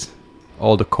amplifies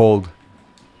all the cold.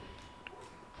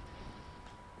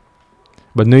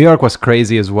 But New York was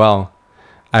crazy as well.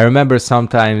 I remember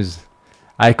sometimes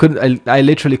I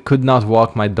literally could not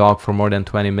walk my dog for more than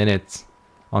 20 minutes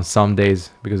on some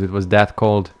days because it was that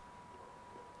cold.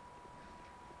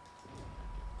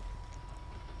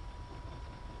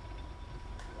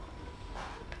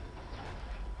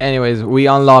 Anyways, we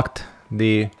unlocked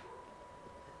the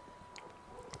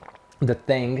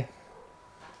thing.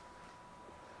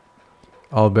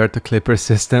 Alberta Clipper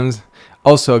Systems.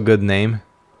 Also a good name.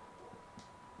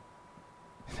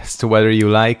 As to whether you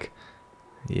like.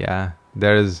 Yeah,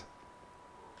 there's...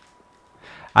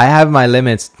 I have my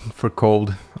limits for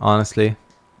cold, honestly.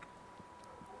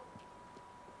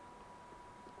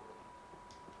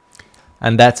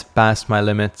 And that's past my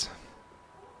limits.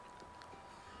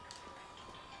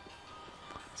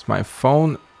 It's my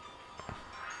phone.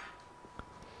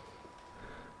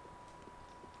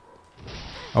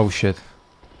 Oh shit.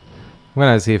 I'm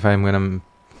gonna see if I'm gonna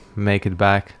make it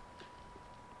back.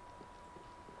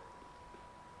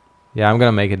 Yeah, I'm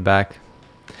gonna make it back.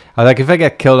 I was like, if I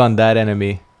get killed on that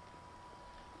enemy.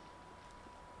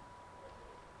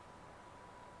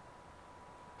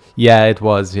 Yeah, it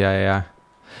was. Yeah.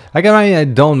 Like, I mean, I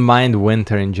don't mind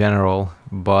winter in general,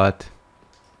 but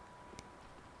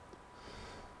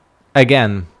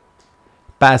again,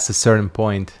 past a certain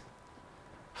point,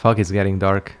 fuck, it's getting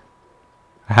dark.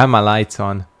 I have my lights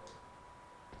on.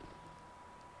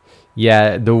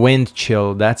 Yeah, the wind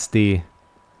chill, that's the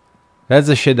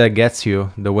shit that gets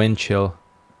you, the wind chill.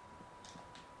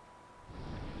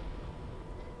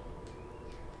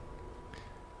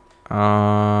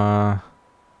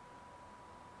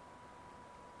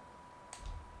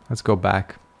 Let's go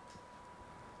back.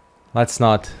 Let's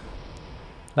not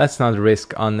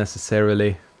risk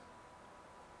unnecessarily.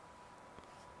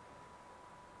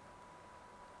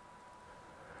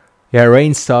 Yeah,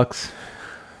 rain sucks.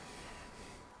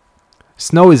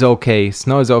 Snow is okay,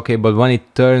 but when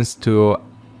it turns to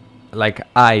like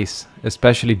ice,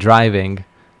 especially driving,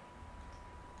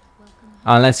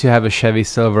 unless you have a Chevy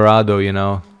Silverado, you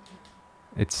know,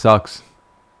 it sucks.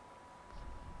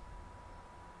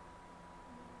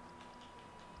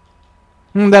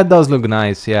 That does look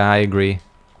nice, yeah, I agree.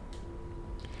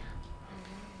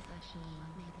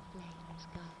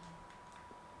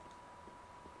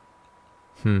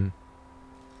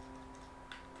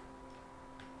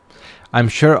 I'm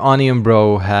sure Onion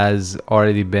Bro has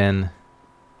already been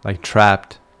like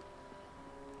trapped.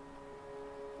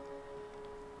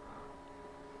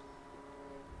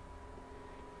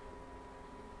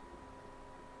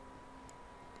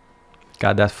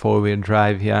 Got that 4-wheel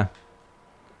drive, yeah.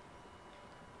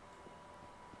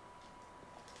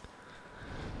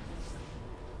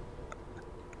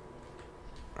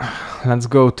 Let's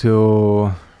go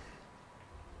to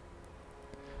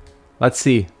Let's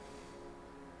see.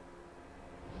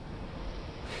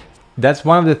 That's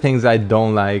one of the things I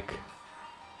don't like.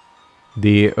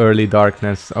 The early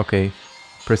darkness. Okay.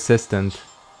 Persistent.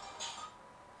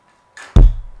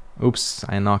 Oops,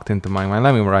 I knocked into my mind.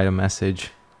 Let me write a message.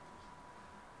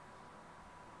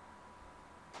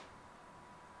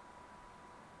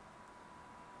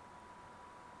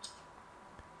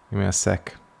 Give me a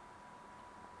sec.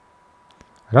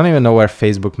 I don't even know where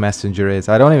Facebook Messenger is.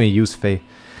 I don't even use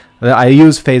I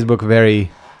use Facebook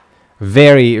very,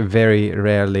 very, very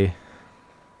rarely.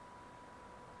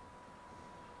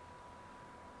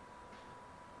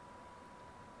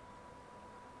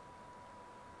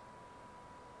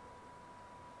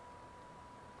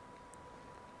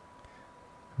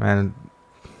 Man.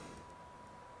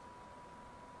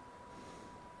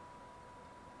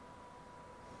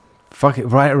 Fuck it.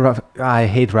 I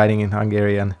hate writing in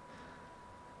Hungarian.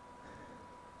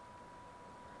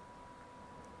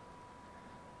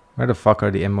 Where the fuck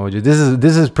are the emojis?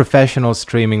 This is professional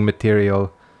streaming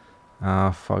material.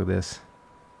 Fuck this.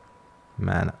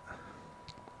 Man.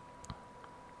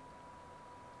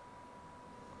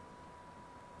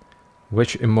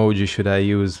 Which emoji should I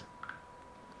use?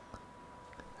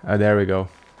 Oh, there we go.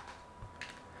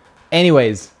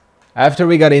 Anyways, after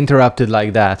we got interrupted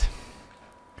like that,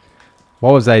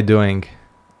 what was I doing?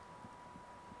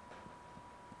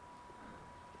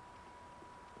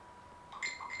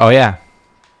 Oh yeah.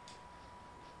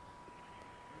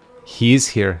 He's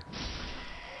here.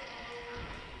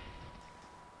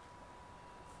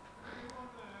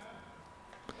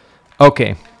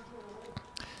 Okay.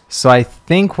 So I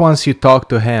think once you talk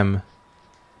to him,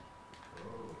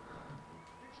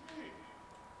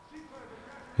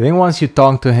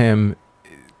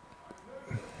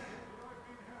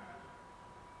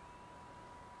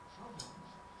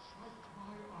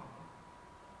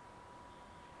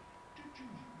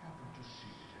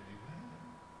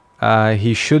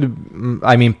 he should,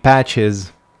 I mean,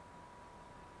 Patches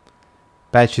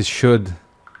should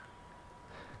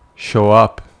show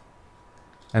up,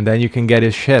 and then you can get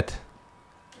his shit.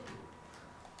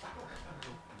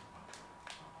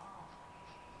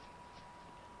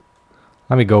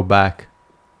 Let me go back,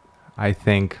 I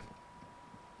think.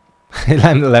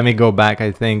 Let me go back,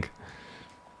 I think.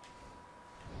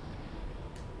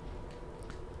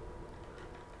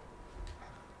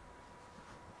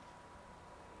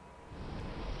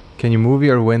 Can you move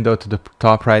your window to the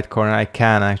top right corner? I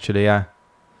can, actually, yeah.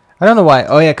 I don't know why.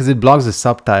 Oh, yeah, because it blocks the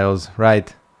subtitles,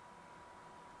 right.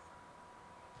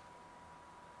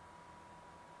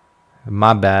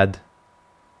 My bad.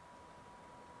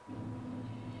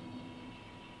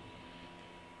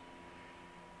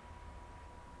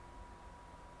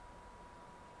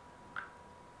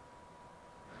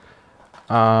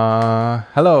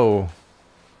 Hello.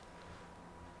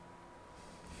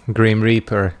 Grim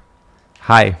Reaper.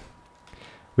 Hi.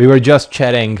 We were just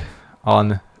chatting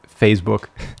on Facebook.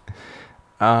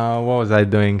 What was I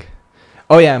doing?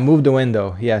 Oh yeah, move the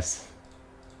window. Yes.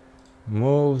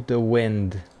 Move the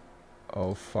wind.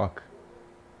 Oh fuck.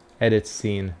 Edit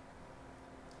scene.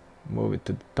 Move it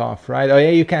to the top right. Oh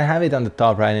yeah, you can have it on the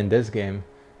top right in this game.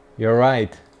 You're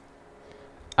right.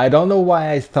 I don't know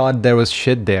why I thought there was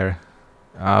shit there.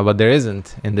 But there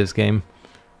isn't in this game.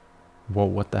 Whoa,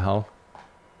 what the hell?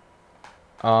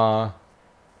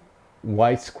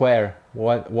 White square.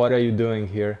 What are you doing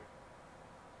here?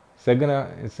 Is that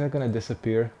gonna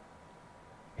disappear?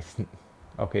 It's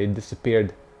okay, it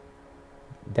disappeared.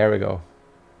 There we go.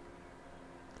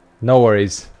 No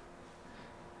worries.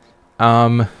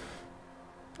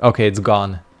 Okay, it's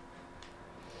gone.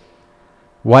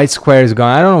 White square is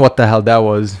gone. I don't know what the hell that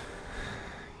was.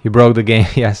 You broke the game.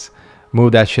 Yes.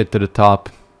 Move that shit to the top.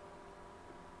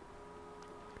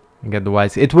 And get the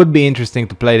whites. It would be interesting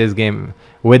to play this game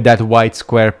with that white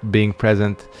square being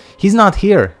present. He's not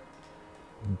here.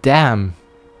 Damn.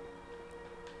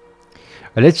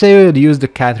 Let's say we would use the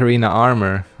Katarina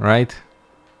armor, right?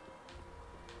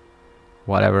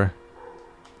 Whatever.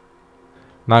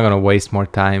 Not gonna waste more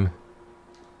time.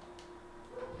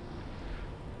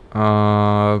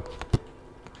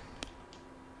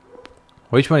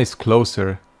 Which one is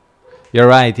closer? You're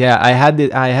right, yeah, I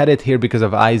had it here because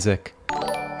of Isaac,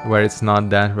 where it's not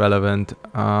that relevant.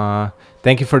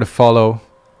 Thank you for the follow,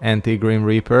 Anti-Grim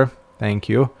Reaper. Thank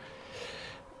you.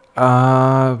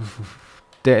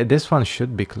 This one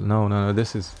should be no.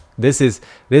 This is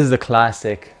the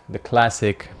classic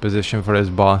position for this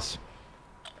boss.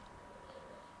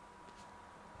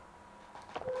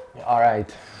 All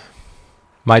right.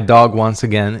 My dog once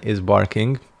again is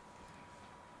barking.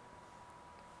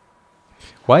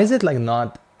 Why is it like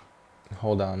not?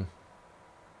 Hold on.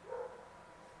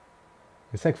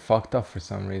 It's like fucked up for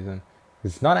some reason.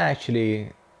 It's not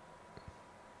actually...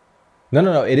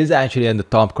 No. It is actually in the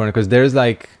top corner because there's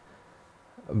like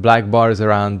black bars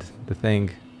around the thing.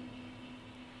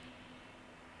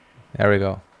 There we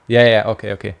go. Yeah.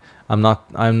 Okay. I'm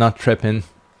not tripping.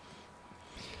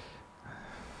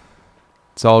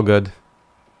 It's all good.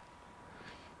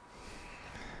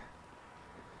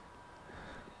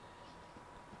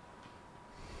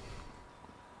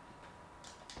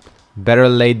 Better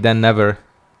late than never.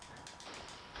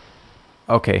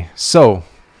 Okay, so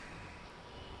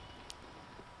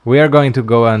we are going to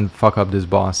go and fuck up this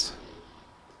boss.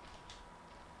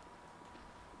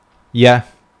 Yeah.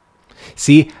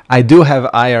 See, I do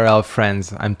have IRL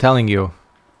friends, I'm telling you.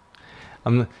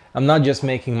 I'm not just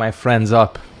making my friends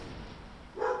up.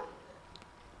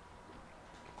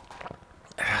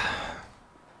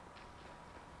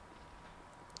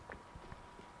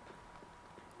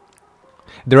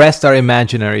 The rest are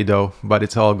imaginary though, but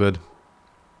it's all good.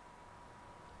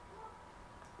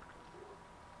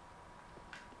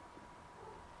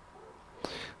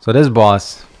 So this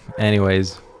boss,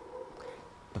 anyways.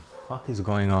 What the fuck is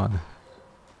going on?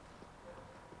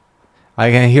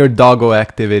 I can hear doggo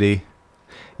activity.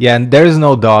 Yeah, and there's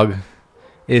no dog.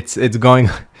 It's going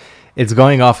it's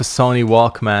going off a Sony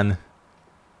Walkman.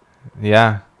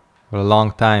 Yeah, for a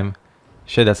long time.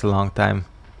 Shit, that's a long time.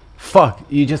 Fuck,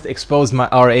 you just exposed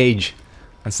our age.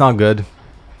 That's not good.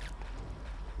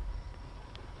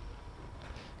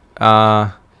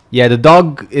 Yeah, the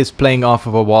dog is playing off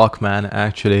of a Walkman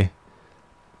actually.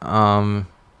 And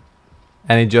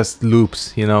it just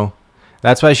loops, you know.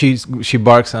 That's why she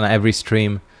barks on every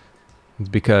stream. It's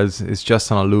because it's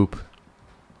just on a loop.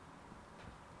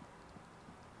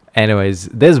 Anyways,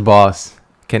 this boss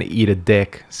can eat a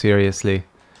dick, seriously.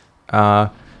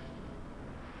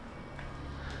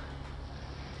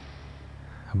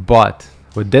 But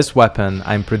with this weapon,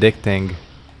 I'm predicting...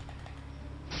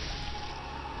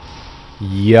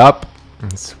 Yup,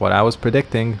 that's what I was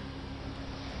predicting.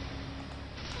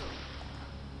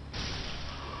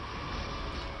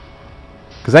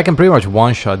 Because I can pretty much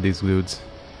one-shot these dudes.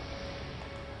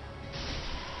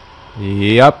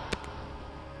 Yup.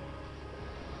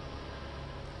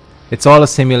 It's all a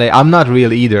simulation. I'm not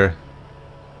real either.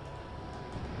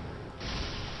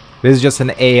 This is just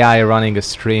an AI running a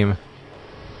stream.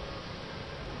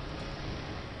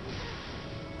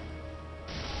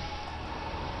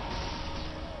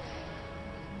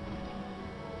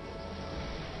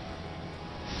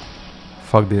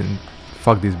 Fuck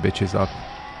these bitches up.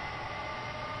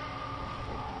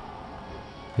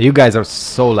 You guys are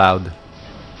so loud.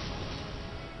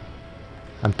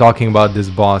 I'm talking about this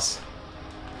boss.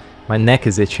 My neck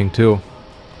is itching too.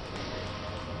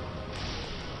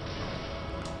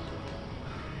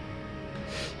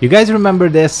 You guys remember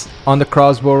this on the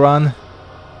crossbow run?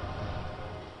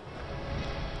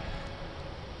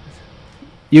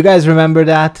 You guys remember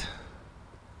that?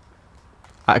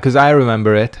 Because I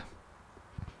remember it.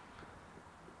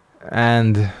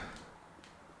 And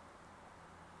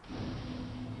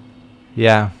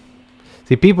yeah,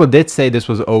 see, people did say this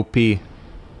was OP,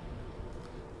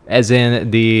 as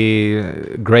in the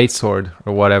greatsword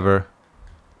or whatever.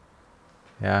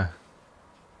 Yeah,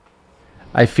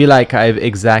 I feel like I've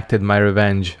exacted my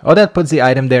revenge. Oh, that puts the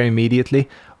item there immediately.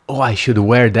 Oh, I should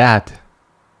wear that.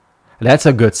 That's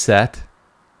a good set.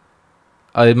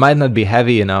 It might not be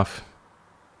heavy enough.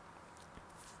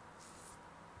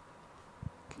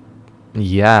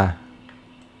 Yeah.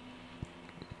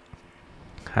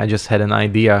 I just had an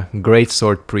idea.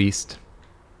 Greatsword priest.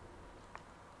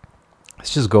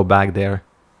 Let's just go back there.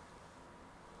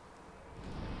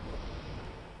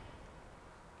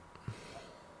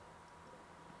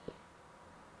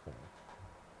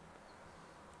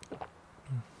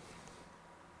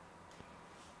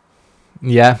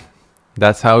 Yeah,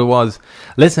 that's how it was.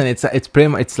 Listen, it's pretty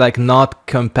much, it's like not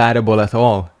compatible at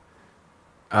all.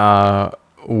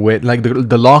 With like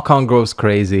the lock-on goes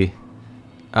crazy.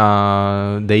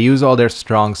 They use all their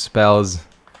strong spells.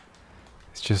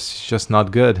 It's just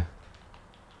not good.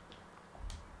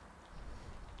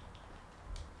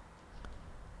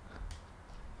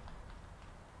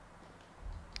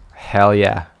 Hell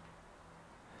yeah.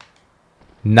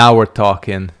 Now we're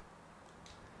talking.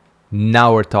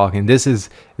 Now we're talking. This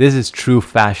is true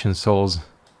fashion, souls.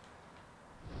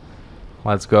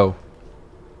 Let's go.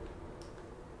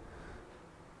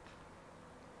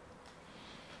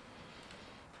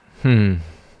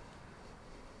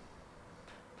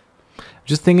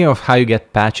 Just thinking of how you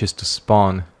get patches to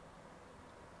spawn.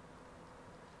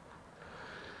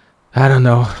 I don't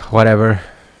know, whatever.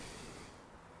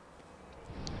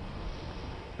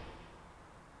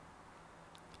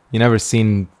 You never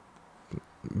seen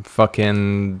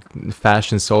fucking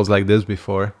fashion souls like this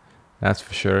before. That's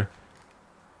for sure.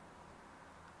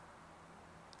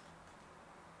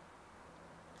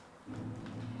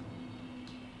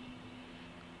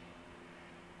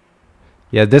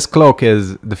 Yeah, this cloak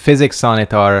is... The physics on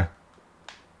it are...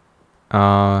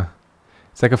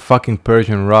 it's like a fucking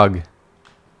Persian rug.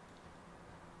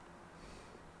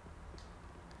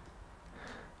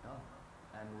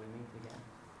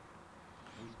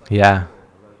 Yeah.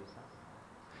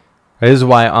 This is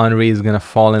why Henri is gonna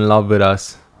fall in love with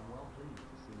us.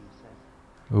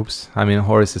 Oops, I mean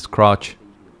Horace's crotch.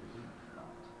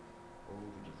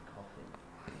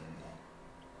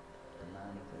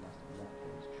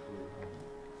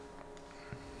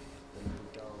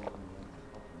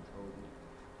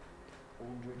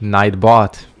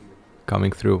 Nightbot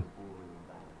coming through.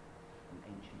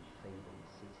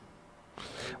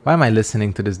 Why am I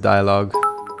listening to this dialogue?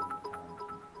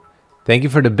 Thank you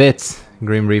for the bits,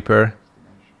 Grim Reaper.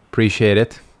 Appreciate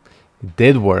it. It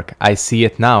did work. I see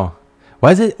it now.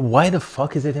 Why the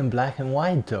fuck is it in black and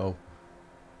white though?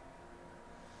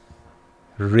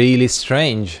 Really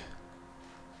strange.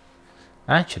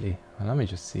 Actually, let me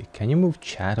just see. Can you move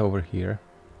chat over here?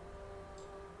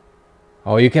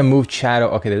 Oh, you can move chat.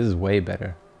 Okay, this is way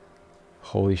better.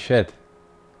 Holy shit.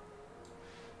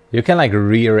 You can like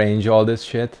rearrange all this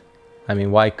shit. I mean,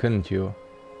 why couldn't you?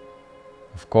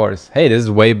 Of course. Hey, this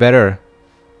is way better.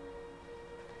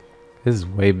 This is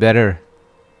way better.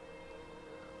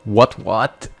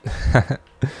 What?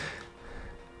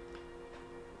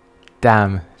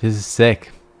 Damn, this is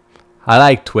sick. I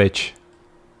like Twitch.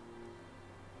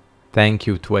 Thank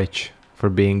you, Twitch, for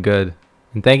being good.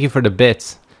 And thank you for the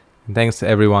bits. And thanks to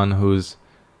everyone who's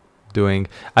doing...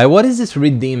 what is this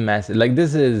redeem message? Like,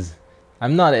 this is...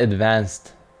 I'm not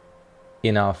advanced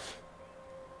enough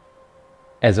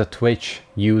as a Twitch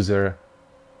user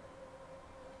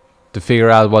to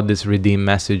figure out what this redeem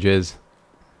message is.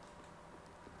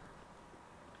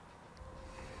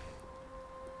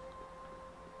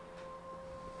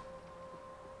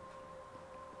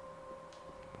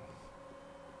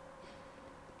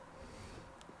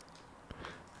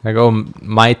 I go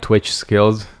my Twitch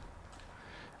skills.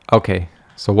 Okay,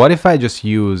 so what if I just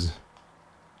use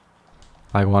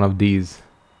like one of these?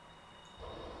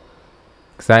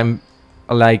 Because I'm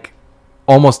like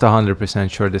almost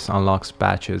 100% sure this unlocks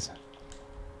patches.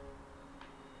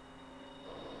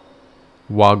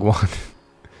 Wagwan.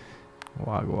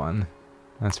 Wagwan.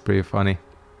 That's pretty funny.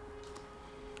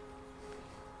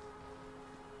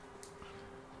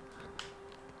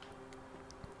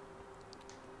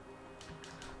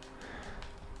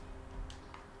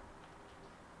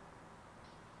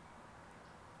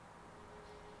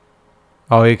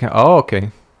 Oh, you can... Oh, okay.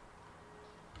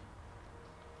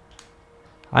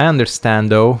 I understand,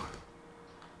 though.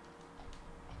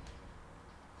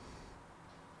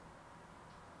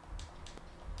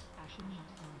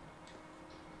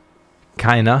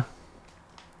 Kinda.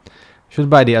 Should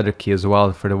buy the other key as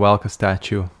well for the Welka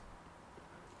statue.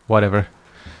 Whatever.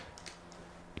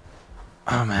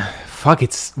 Oh, man. Fuck,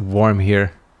 it's warm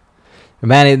here.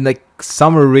 Man, it, like,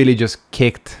 summer really just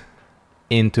kicked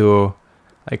into...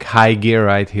 like high gear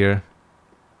right here.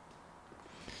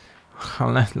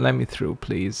 Let me through,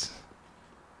 please.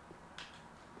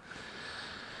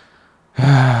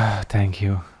 Thank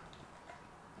you.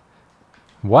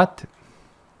 What?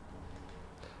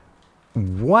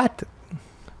 What?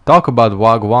 Talk about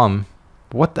Wagwan.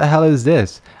 What the hell is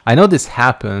this? I know this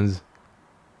happens.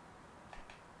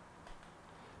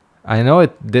 I know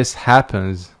this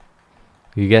happens.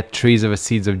 You get trees of a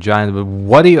seeds of giants, but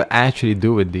what do you actually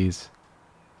do with these?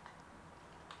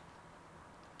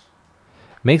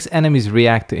 Makes enemies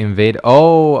react to invade.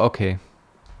 Oh, okay.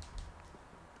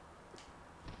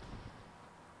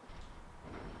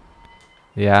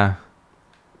 Yeah.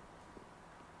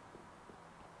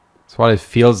 That's what it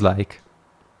feels like.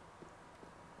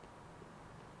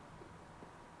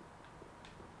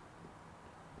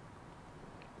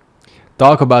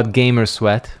 Talk about gamer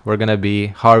sweat. We're gonna be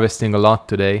harvesting a lot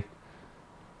today.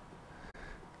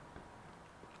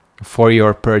 For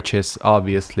your purchase,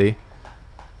 obviously.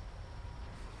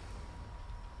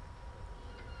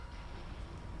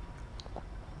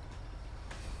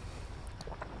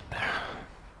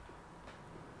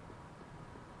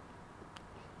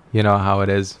 You know how it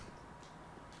is.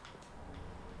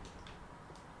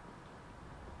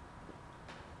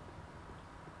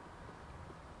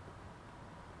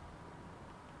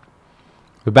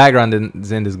 The background in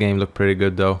this game look pretty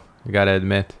good though, I gotta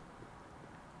admit.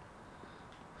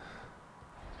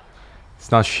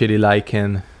 It's not shitty like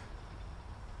in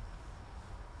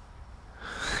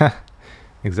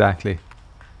Exactly.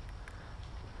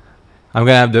 I'm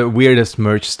gonna have the weirdest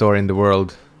merch store in the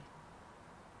world.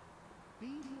 Be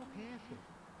more careful.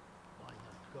 By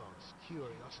the gods,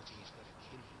 curiosity is going to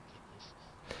kill you, kittens.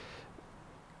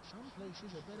 Some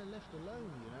places are better left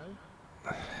alone, you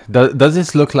know. Does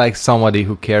this look like somebody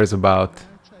who cares about Now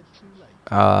it's had too late.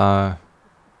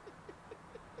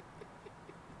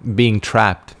 being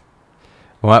trapped?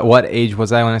 What age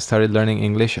was I when I started learning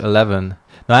English? 11.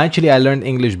 No, actually I learned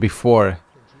English before,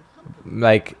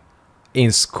 like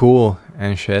in school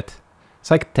and shit. It's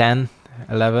like 10,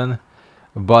 11.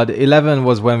 But 11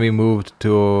 was when we moved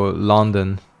to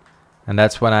London. And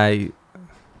that's when I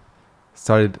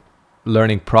started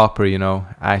learning proper, you know.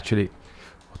 I actually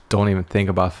don't even think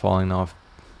about falling off.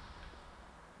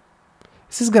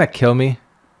 Is this gonna kill me?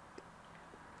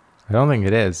 I don't think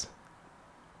it is.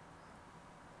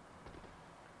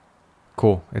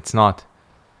 Cool, it's not.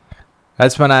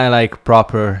 That's when I like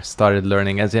proper started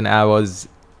learning, as in I was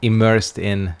immersed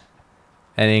in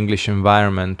an English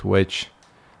environment, which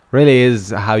really is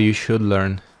how you should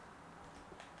learn.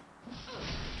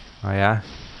 Oh yeah?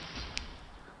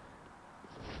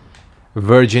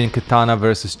 Virgin Katana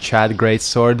versus Chad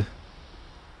Greatsword.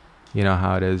 You know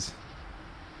how it is.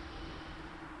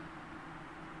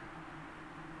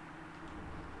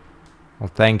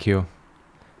 Well, thank you.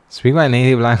 Speak my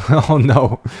native language. Oh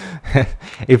no.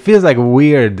 It feels like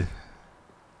weird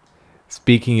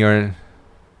speaking your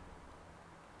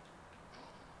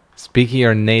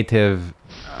native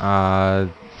oh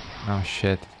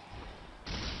shit.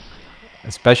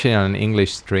 Especially on an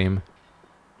English stream.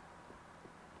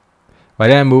 Why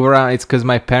did I move around? It's because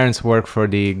my parents work for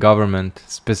the government,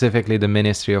 specifically the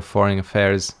Ministry of Foreign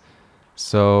Affairs.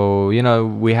 So, you know,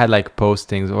 we had like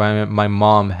postings. My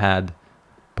mom had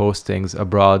postings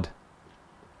abroad,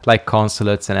 like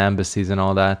consulates and embassies and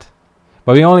all that.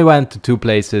 But we only went to 2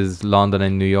 places, London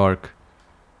and New York.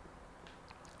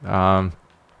 So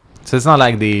it's not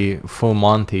like the full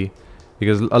Monty,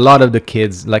 because a lot of the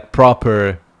kids, like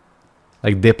proper,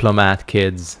 like diplomat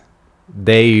kids,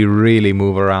 they really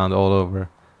move around all over.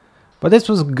 But this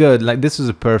was good. Like, this was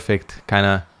a perfect kind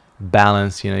of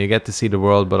balance, you know. You get to see the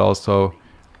world, but also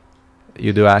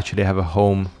you do actually have a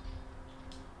home.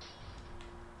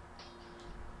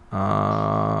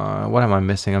 What am I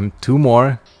missing? I'm 2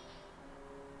 more.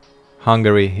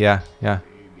 Hungary, yeah.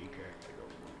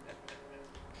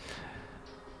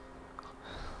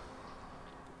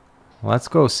 Let's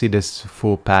go see this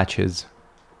full patches.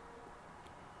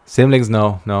 Siblings,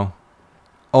 no.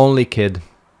 Only kid.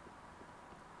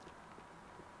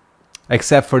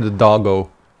 Except for the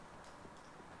doggo.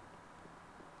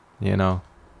 You know.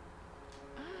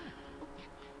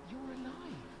 You're alive.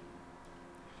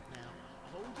 Now,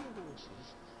 hold your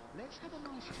horses. Let's have a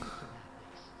nice think about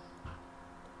this.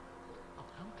 Oh,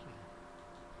 come clean.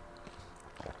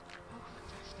 Oh,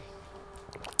 fantastic.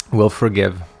 We'll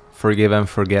forgive. Forgive and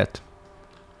forget.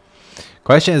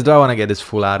 Question is, do I want to get this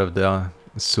fool out of the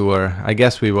sewer? I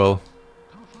guess we will.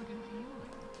 Can't find anything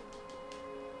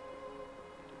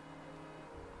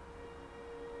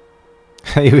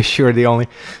more. Are you sure the only...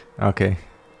 Okay.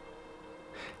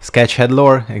 Sketchead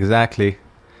lore, exactly.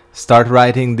 Start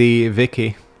writing the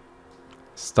wiki.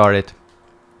 Start it.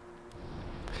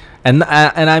 And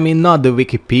I mean not the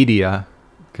Wikipedia,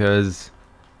 because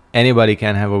anybody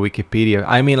can have a Wikipedia.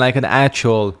 I mean like an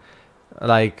actual,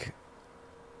 like,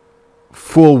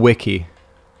 full wiki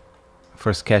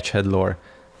for Sketchead lore.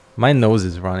 My nose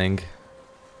is running.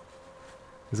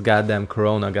 This goddamn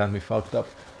corona got me fucked up.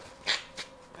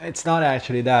 It's not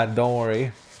actually that, don't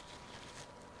worry.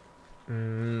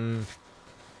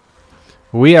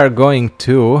 We are going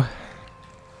to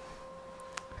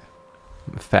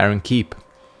Fair and Keep.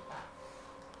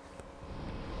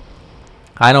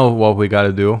 I know what we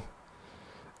gotta do.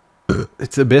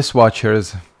 It's Abyss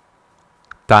Watchers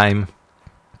time.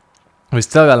 We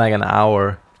still got like an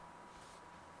hour.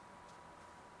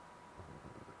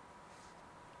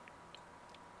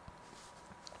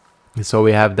 So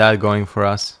we have that going for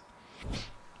us.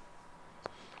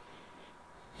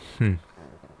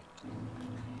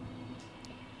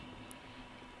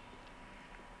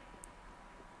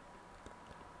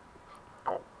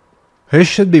 This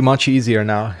should be much easier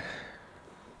now.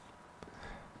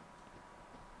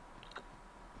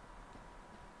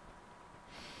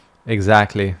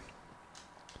 Exactly.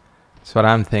 That's what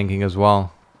I'm thinking as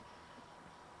well.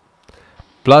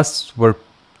 Plus, we're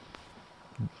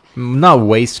not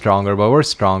way stronger, but we're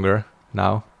stronger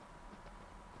now.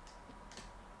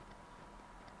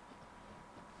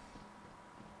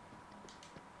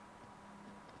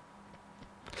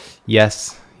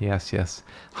 Yes.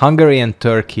 Hungary and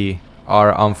Turkey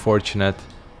are unfortunate.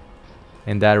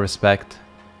 in that respect.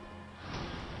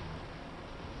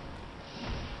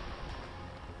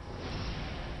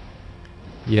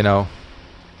 You know,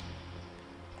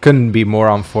 couldn't be more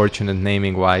unfortunate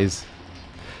naming wise.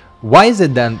 Why is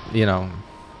it then, you know?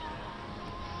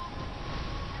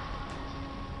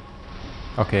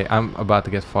 Okay, I'm about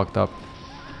to get fucked up.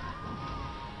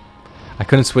 I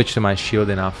couldn't switch to my shield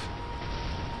enough.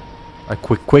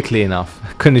 Quickly enough.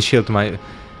 I couldn't shield to my...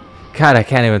 God, I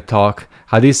can't even talk.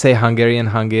 How do you say Hungarian?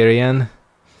 Hungarian?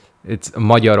 It's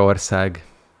Magyarország.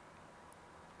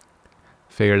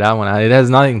 Figure that one out. It has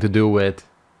nothing to do with...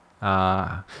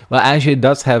 well, actually it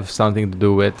does have something to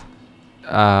do with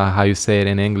how you say it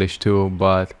in English too,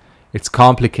 but it's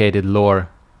complicated lore.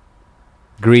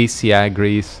 Greece, yeah,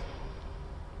 Greece.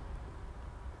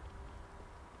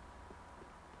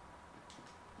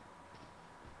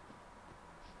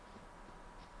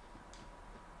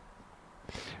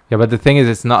 Yeah, but the thing is,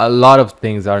 it's not, a lot of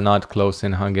things are not close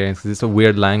in Hungarian because it's a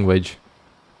weird language.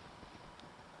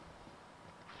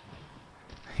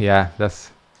 Yeah,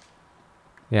 that's...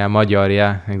 Yeah, Magyar,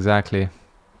 yeah, exactly.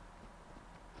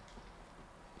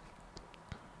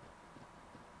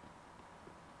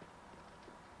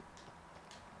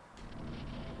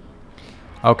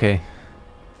 Okay.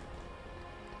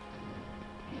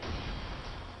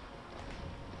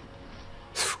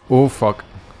 Oh, fuck.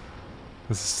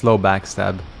 This is a slow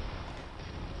backstab.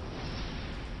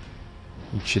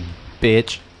 You should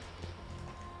bitch.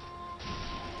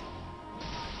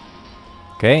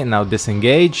 Okay, now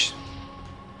disengage.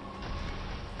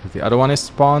 Because the other one is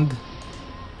spawned.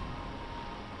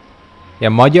 Yeah,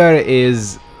 Magyar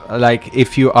is like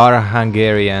if you are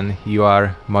Hungarian, you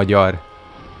are Magyar.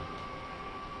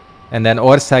 And then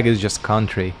Ország is just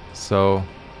country, so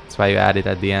that's why you add it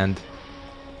at the end.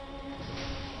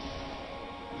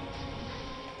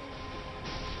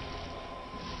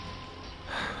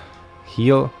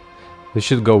 Heal. This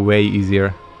should go way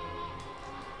easier.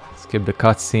 Skip the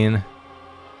cutscene.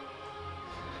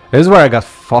 This is where I got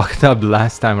fucked up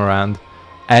last time around.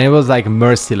 And it was like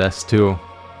merciless too.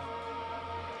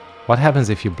 What happens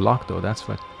if you block though? That's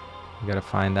what you gotta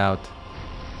find out.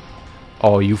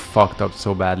 Oh, you fucked up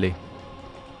so badly.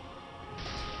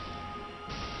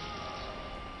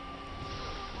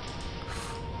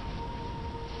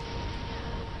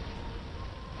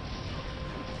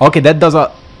 Okay, that does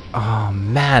a... Oh,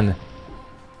 man.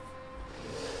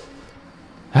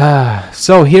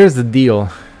 So, here's the deal.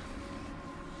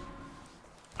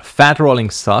 Fat rolling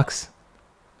sucks.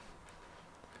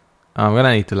 I'm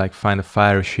gonna need to, like, find a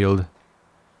fire shield.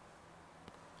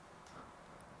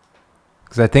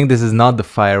 Because I think this is not the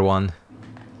fire one.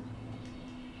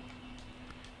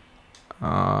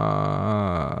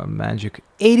 Magic.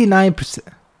 89%.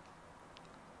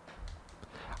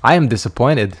 I am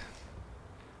disappointed.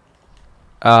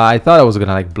 I thought I was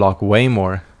gonna like block way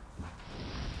more.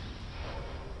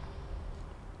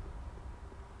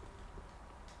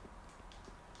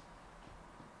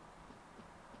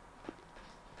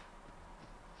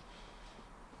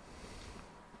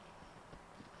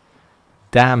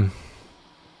 Damn.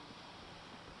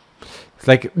 It's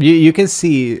like you can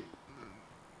see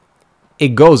it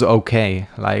goes okay.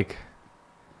 Like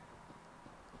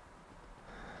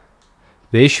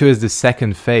the issue is the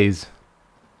second phase.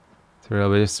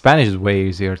 But Spanish is way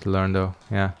easier to learn though,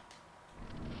 yeah.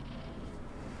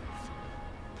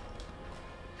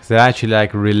 Because it actually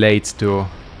like relates to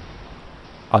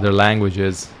other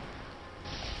languages.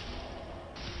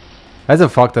 That's a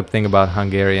fucked up thing about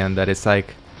Hungarian, that it's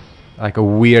like a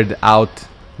weird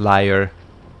outlier.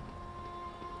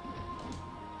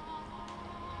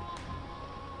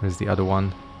 Where's the other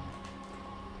one?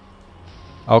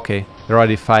 Okay, they're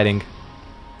already fighting.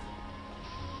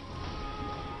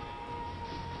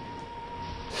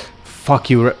 Fuck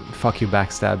you,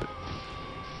 backstab.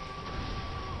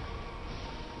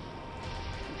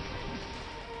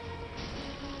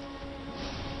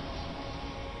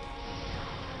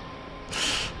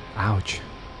 Ouch.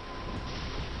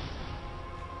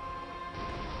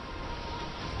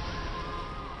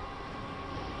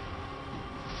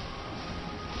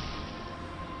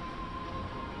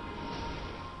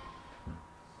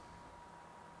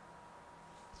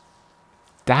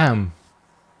 Damn.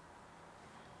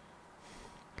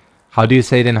 How do you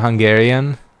say it in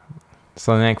Hungarian?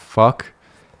 Something like fuck?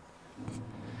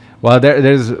 Well,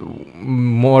 there's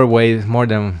more ways, more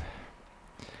than...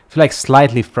 I feel like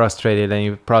slightly frustrated and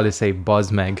you probably say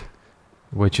buzzmeg,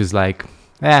 which is like,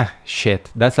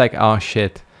 shit. That's like, oh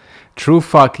shit. True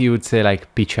fuck, you would say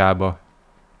like picsába.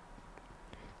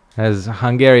 As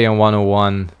Hungarian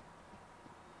 101.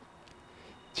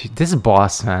 Gee, this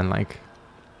boss, man, like,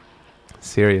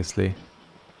 seriously.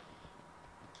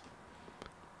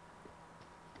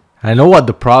 I know what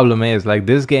the problem is. Like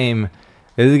this game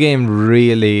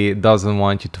really doesn't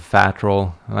want you to fat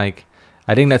roll. Like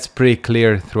I think that's pretty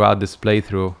clear throughout this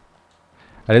playthrough.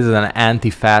 This is an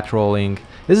anti-fat rolling.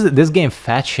 This game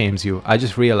fat shames you. I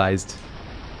just realized.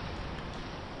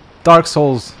 Dark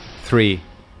Souls 3. You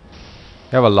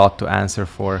have a lot to answer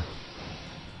for.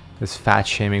 This fat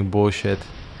shaming bullshit.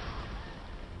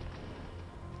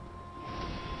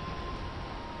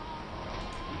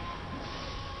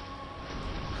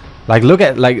 Like look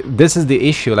at, like, this is the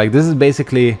issue. Like this is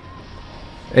basically,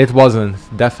 it wasn't,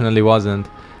 definitely wasn't.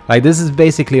 Like this is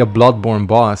basically a Bloodborne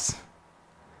boss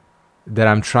that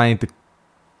I'm trying to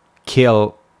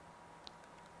kill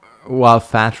while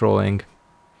fat rolling.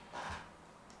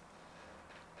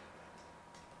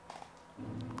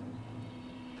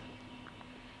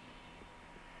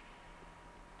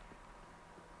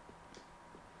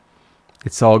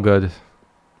 It's all good.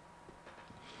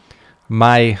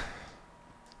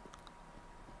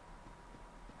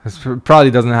 This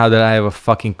probably doesn't have that I have a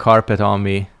fucking carpet on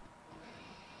me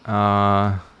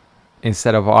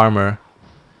instead of armor,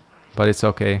 but it's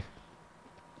okay.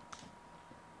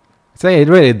 It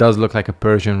really does look like a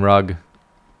Persian rug.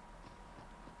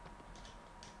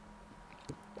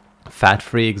 Fat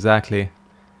free, exactly.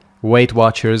 Weight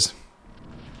Watchers.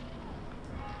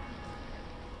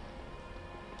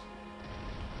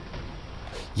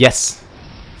 Yes!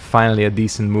 Finally a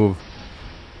decent move.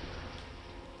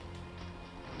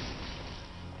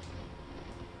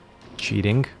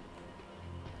 Cheating.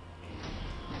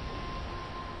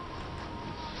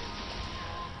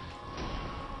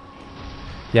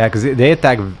 Yeah, because they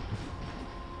attack.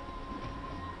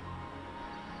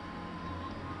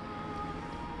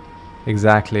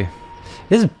 Exactly.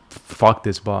 Fuck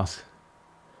this boss.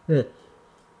 I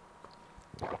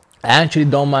actually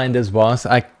don't mind this boss.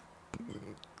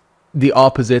 The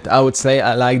opposite, I would say.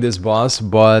 I like this boss,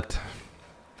 but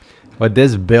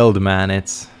this build, man,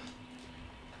 it's.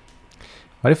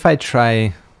 What if I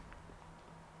try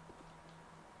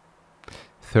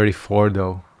 34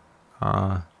 though?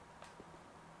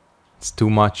 It's too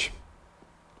much.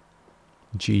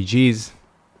 GG's.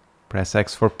 Press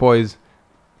X for poise.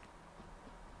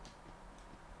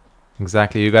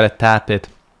 Exactly, you gotta tap it.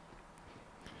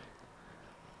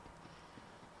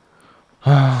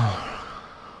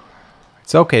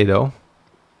 It's okay though.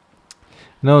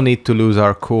 No need to lose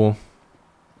our cool.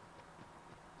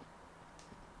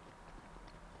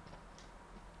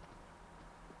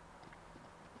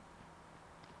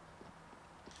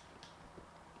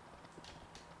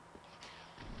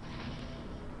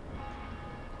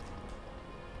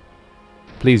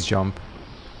 Please jump.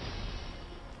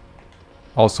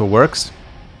 Also works.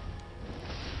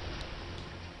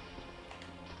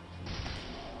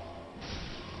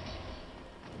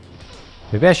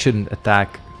 Maybe I shouldn't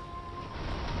attack.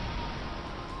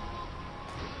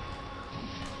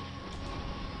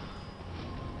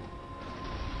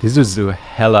 These dudes do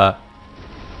hella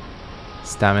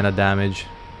stamina damage.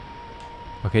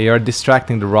 Okay, you're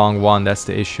distracting the wrong one, that's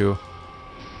the issue.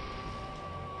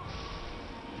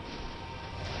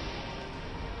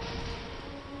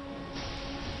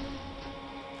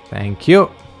 Thank you.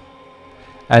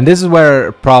 And this is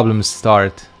where problems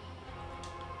start.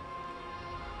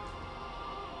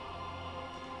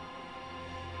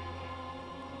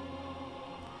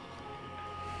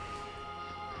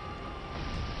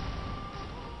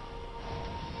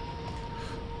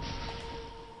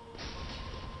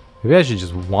 Maybe I should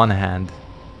just one hand.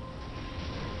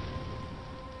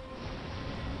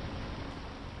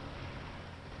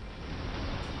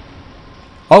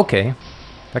 Okay,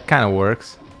 that kind of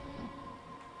works.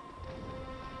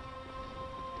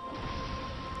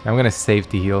 I'm gonna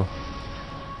safety heal.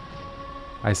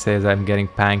 I say as I'm getting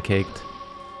pancaked.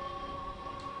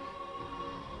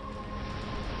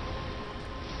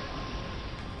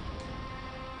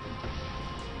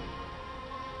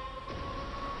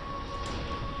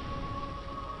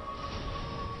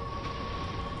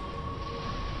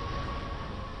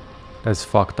 That's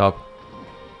fucked up.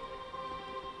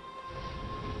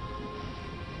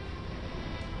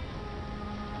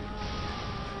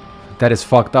 That is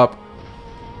fucked up.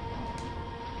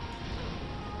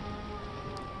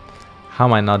 How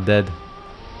am I not dead?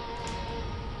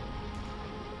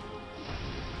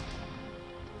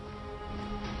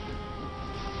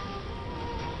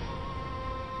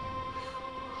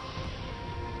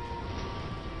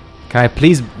 Can I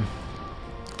please?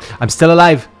 I'm still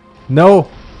alive. No.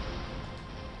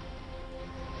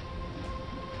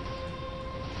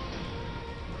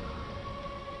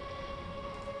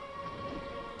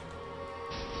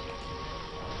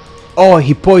 Oh,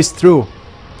 he poised through.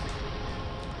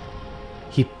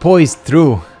 He poised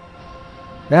through.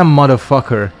 That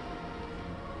motherfucker.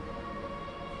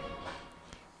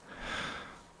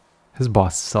 His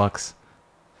boss sucks.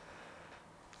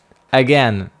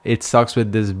 Again, it sucks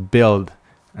with this build.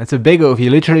 It's a big oof.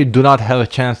 You literally do not have a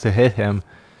chance to hit him.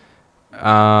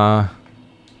 Yeah,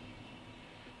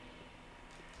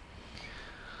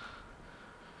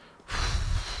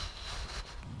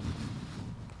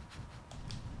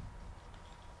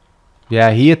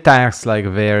 he attacks like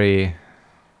very...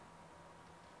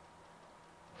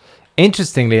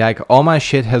 Interestingly, like all my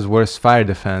shit has worse fire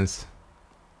defense.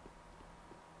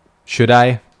 Should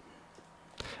I?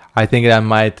 I think that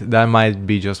might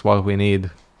be just what we need.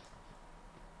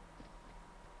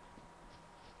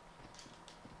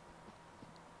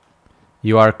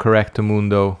 You are correct,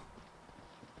 Mundo.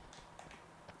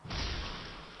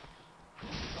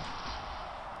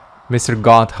 Mr.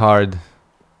 Gotthard.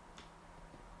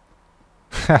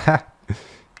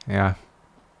 Yeah.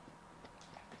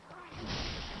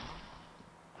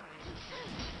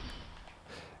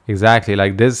 Exactly,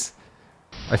 like this.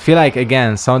 I feel like,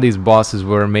 again, some of these bosses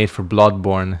were made for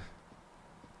Bloodborne.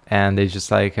 And they just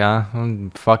like,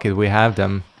 fuck it, we have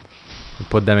them. We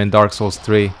put them in Dark Souls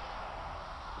 3.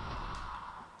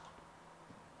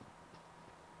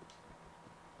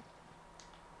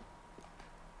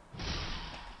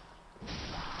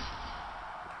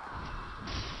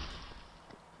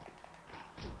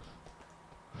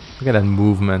 Look at that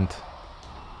movement.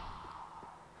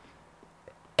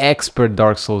 Expert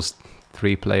Dark Souls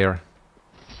 3 player.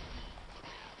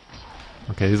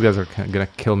 Okay, these guys are gonna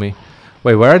kill me.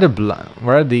 Wait, where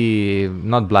are the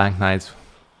not Blank Knights?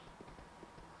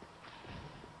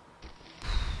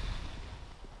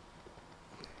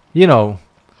 You know,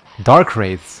 Dark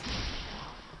Wraiths.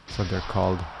 That's what they're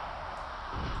called.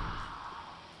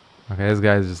 Okay, this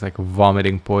guy's just like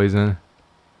vomiting poison.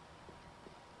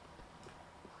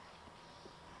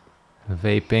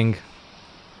 Vaping.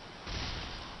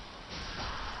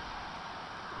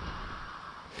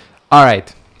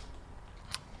 Alright.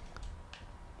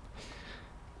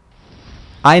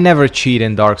 I never cheat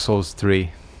in Dark Souls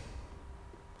 3.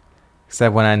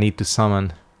 Except when I need to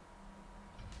summon.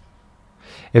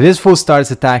 If this fool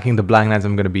starts attacking the Black Knights,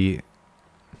 I'm gonna be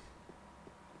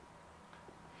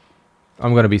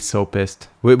so pissed.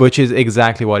 Which is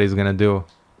exactly what he's gonna do.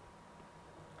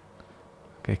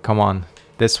 Okay, come on.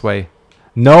 This way.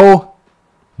 No!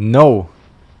 No!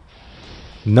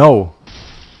 No!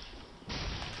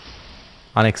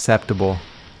 Unacceptable.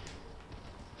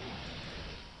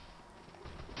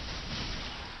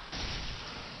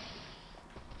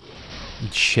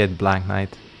 Shit, Black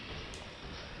Knight.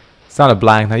 It's not a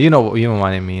Black Knight. You know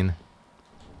what I mean.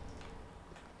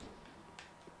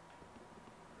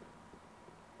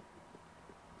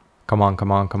 Come on,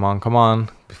 come on, come on, come on.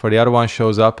 Before the other one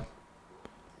shows up.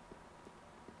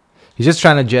 He's just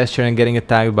trying to gesture and getting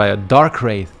attacked by a Dark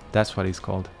Wraith. That's what he's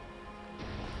called.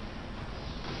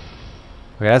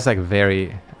 Okay, that's like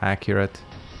very accurate.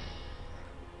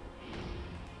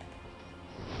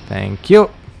 Thank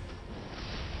you.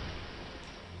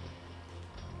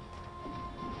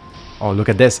 Oh, look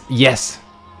at this. Yes!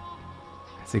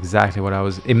 That's exactly what I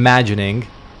was imagining.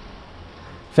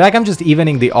 I feel like I'm just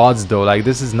evening the odds though. Like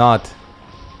this is not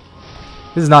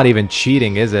even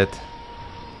cheating, is it?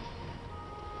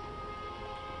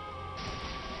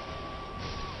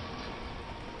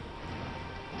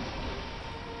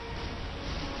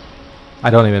 I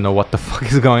don't even know what the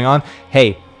fuck is going on.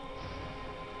 Hey.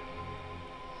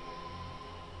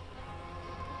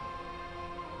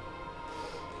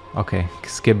 Okay,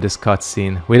 skip this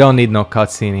cutscene. We don't need no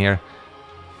cutscene here.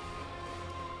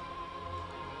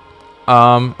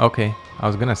 Okay. I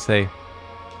was gonna say.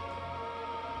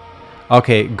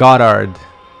 Okay, Goddard.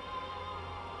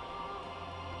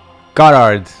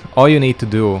 Goddard, all you need to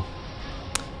do...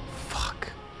 Fuck.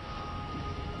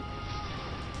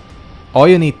 All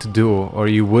you need to do, or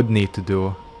you would need to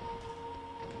do,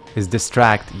 is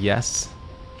distract, yes.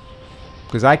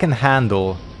 Because I can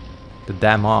handle the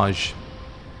damage.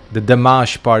 The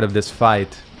damage part of this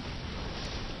fight.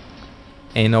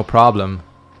 Ain't no problem.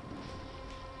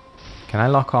 Can I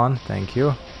lock on? Thank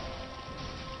you.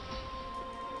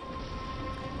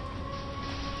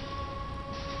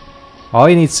 All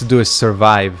he needs to do is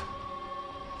survive.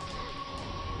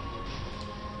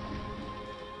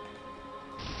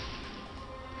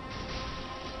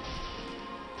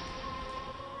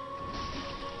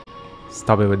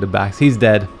 Stop it with the backs. He's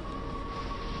dead.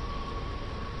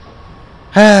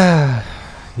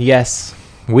 Yes,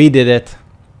 we did it.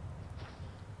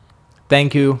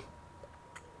 Thank you.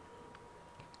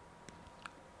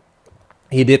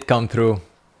 He did come through.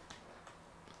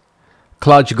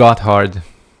 Clutch Gotthard.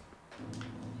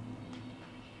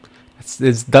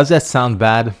 Does that sound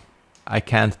bad? I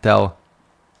can't tell.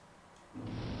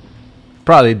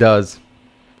 Probably does.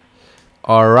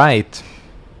 Alright.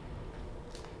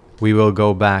 We will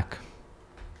go back.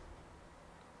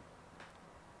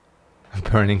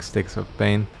 Burning sticks of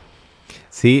pain.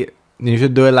 See, you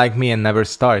should do it like me and never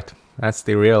start. That's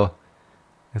a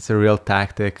real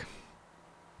tactic.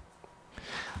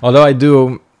 Although I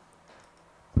do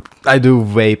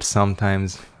vape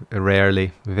sometimes,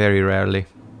 rarely, very rarely.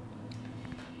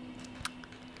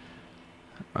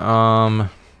 I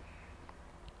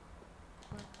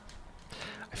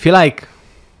feel like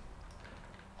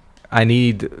I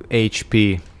need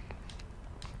HP.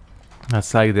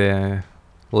 That's like the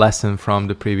lesson from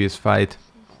the previous fight.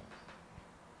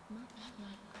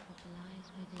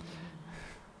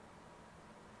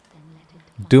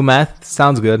 Do math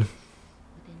sounds good.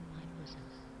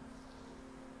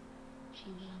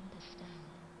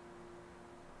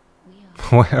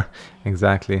 Where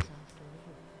exactly?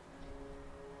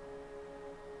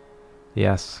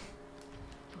 Yes,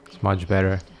 it's much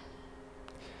better.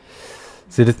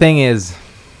 See, the thing is,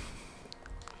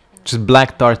 just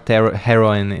black tar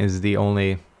heroin is the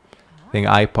only thing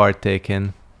I partake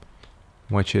in,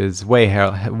 which is way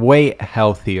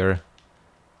healthier.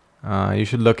 You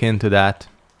should look into that.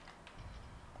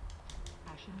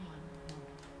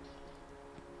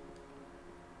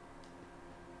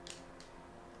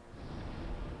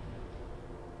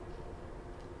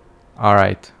 All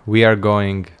right, we are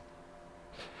going.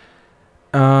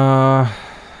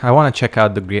 I want to check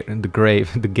out the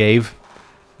grave,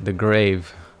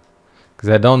 because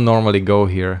I don't normally go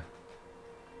here.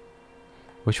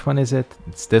 Which one is it?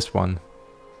 It's this one.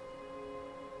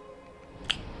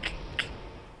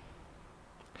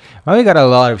 Well, we got a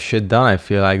lot of shit done, I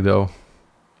feel like, though.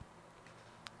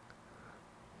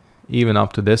 Even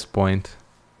up to this point.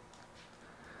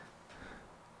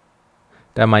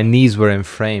 That my knees were in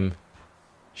frame.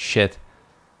 Shit.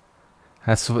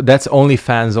 That's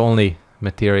OnlyFans only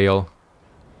material.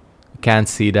 You can't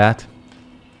see that.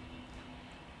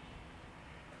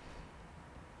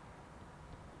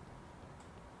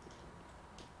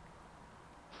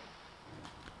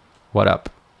 What up?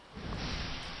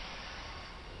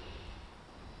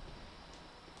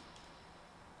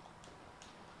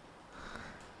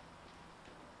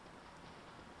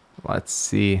 Let's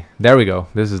see. There we go.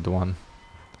 This is the one.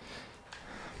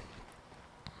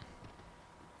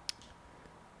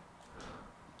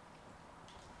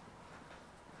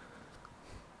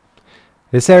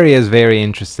 This area is very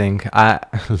interesting.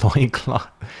 Loincloth.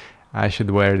 I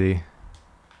should wear the...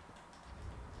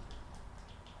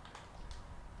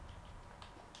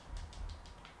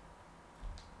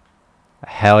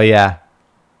 Hell yeah.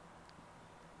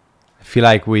 I feel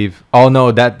like we've... Oh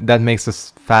no, that makes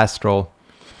us fast roll.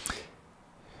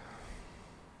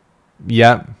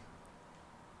 Yeah.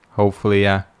 Hopefully,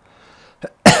 yeah.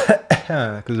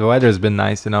 Because the weather's been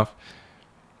nice enough.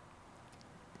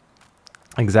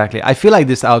 Exactly. I feel like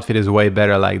this outfit is way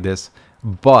better like this,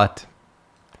 but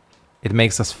it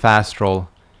makes us fast roll,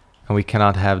 and we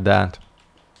cannot have that.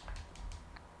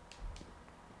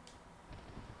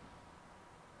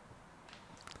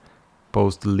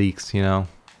 Post leaks, you know.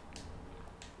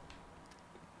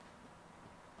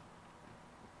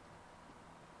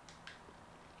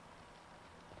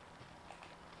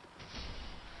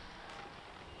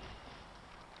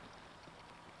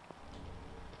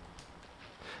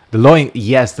 The loin,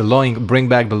 yes, the loin, bring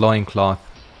back the loincloth.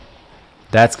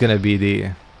 That's gonna be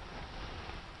the...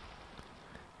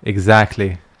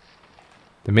 Exactly.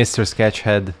 The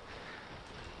Mrsketchead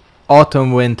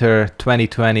Autumn-Winter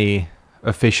 2020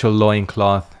 official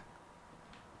loincloth.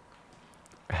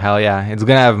 Hell yeah, it's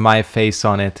gonna have my face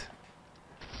on it.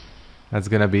 That's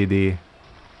gonna be the...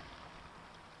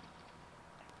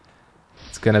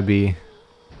 It's gonna be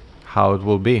how it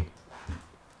will be.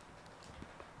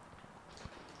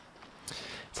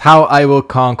 How I will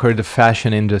conquer the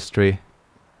fashion industry.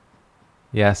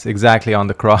 Yes, exactly, on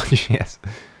the crotch, yes.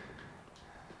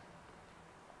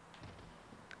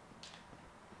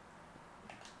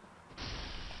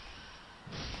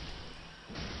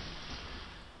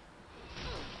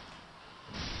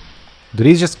 Do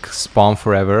these just spawn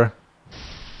forever?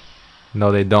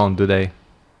 No, they don't, do they?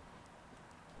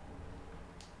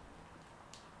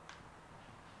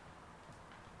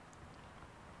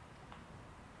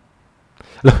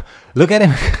 Look at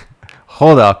him.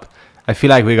 Hold up. I feel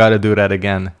like we gotta do that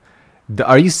again.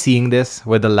 Are you seeing this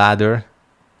with the ladder?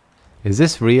 Is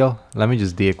this real? Let me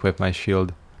just de-equip my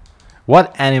shield.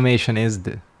 What animation is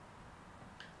this?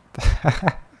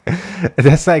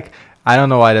 That's like... I don't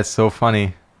know why that's so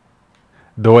funny.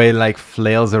 The way it like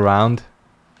flails around.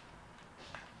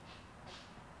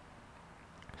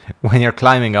 when you're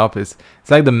climbing up, it's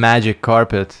like the magic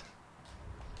carpet.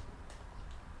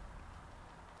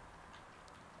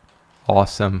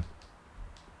 Awesome.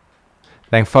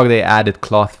 Thank fuck they added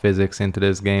cloth physics into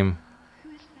this game.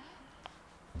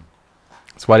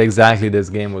 It's what exactly this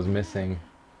game was missing.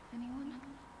 Anyone?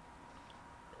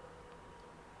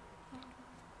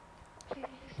 Please,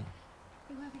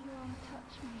 whoever you are,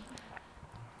 touch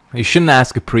me. You shouldn't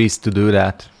ask a priest to do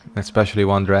that, especially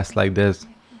one dressed like this.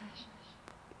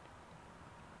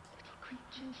 Little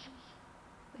creatures,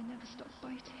 they never stop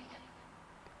biting.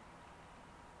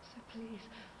 So please,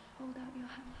 hold out your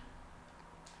hand.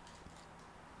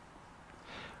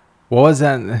 What was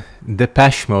that?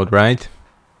 Depeche Mode, right?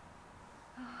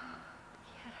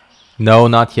 No,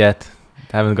 not yet.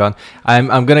 Haven't gone.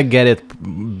 I'm gonna get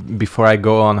it before I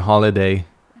go on holiday,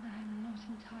 And I'm not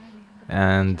entirely alone.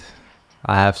 and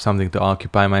I have something to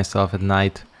occupy myself at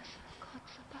night.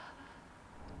 Gods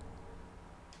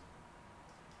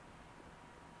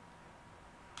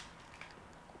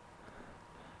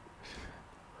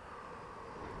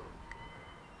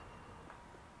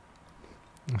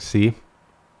above. See?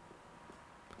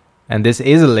 And this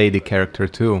is a lady character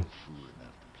too. Fool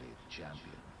enough to play the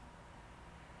champion.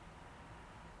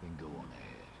 Then go on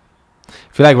ahead.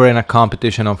 I feel like we're in a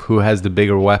competition of who has the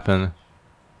bigger weapon.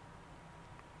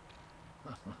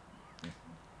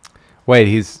 Wait,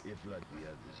 he's... If like the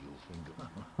others, you'll finger.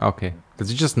 Okay. Does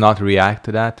he just not react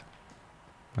to that?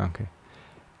 Okay.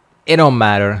 It don't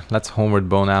matter. Let's homeward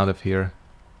bone out of here.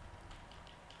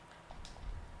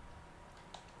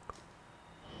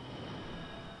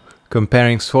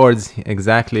 Comparing swords,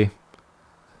 exactly.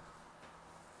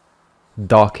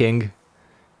 Docking.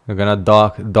 We're gonna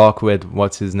dock with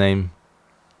what's his name?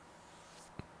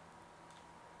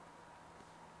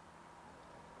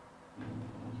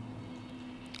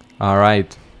 All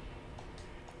right.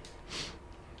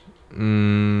 We're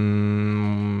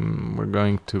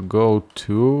going to go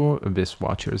to Abyss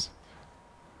Watchers.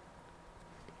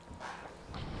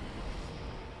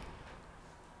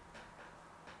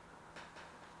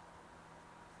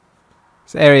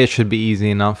 This area should be easy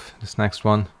enough, this next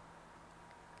one.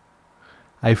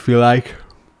 I feel like.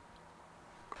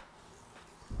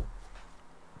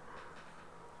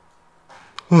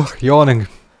 Ugh, yawning.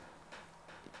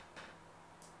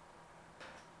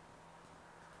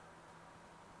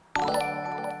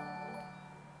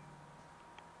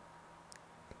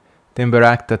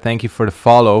 Timberacta, thank you for the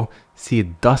follow. See,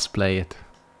 it does play it.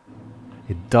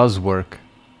 It does work.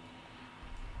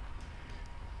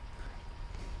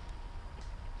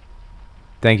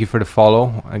 Thank you for the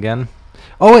follow again.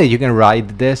 Oh wait, you can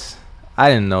ride this? I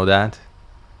didn't know that.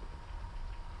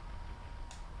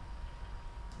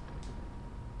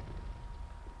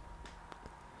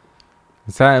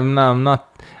 So I'm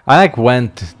not I like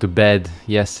went to bed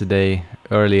yesterday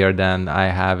earlier than I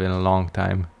have in a long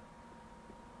time.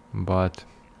 But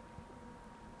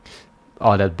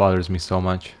oh, that bothers me so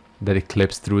much that it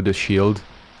clips through the shield.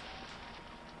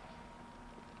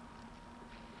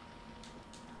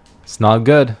 It's not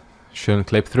good. Shouldn't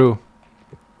clip through.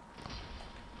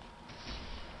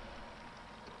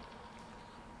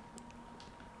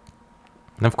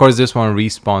 And of course this one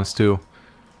respawns too.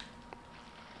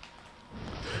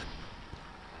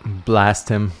 Blast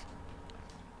him.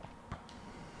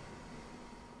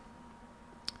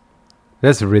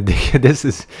 That's ridiculous. This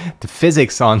is the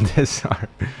physics on this are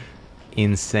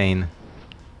insane.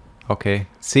 Okay,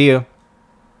 see you.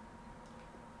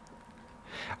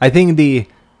 I think the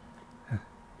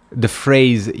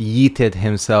phrase yeeted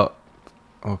himself.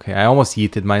 Okay, I almost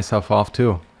yeeted myself off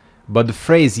too. But the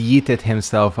phrase yeeted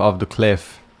himself off the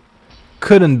cliff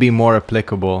couldn't be more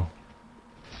applicable.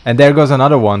 And there goes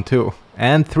another one too.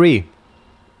 And 3.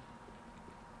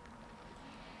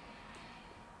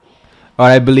 Or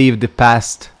I believe the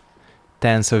past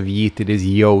tense of yeeted is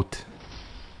yote.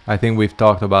 I think we've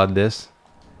talked about this.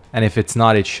 And if it's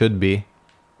not, it should be.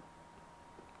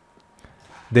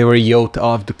 They were yoked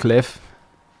off the cliff.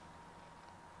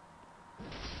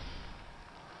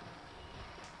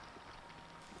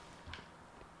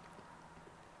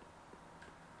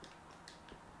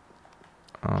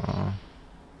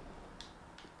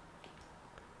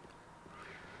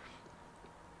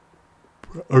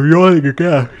 I'm yawning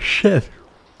again. Shit.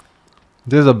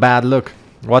 This is a bad look.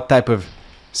 What type of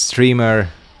streamer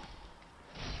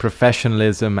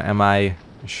professionalism am I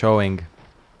showing?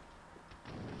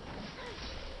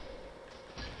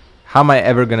 How am I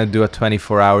ever gonna do a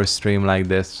 24-hour stream like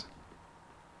this?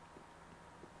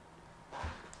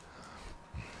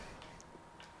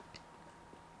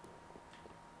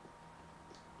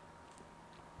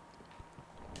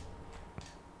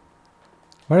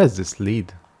 Where does this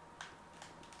lead?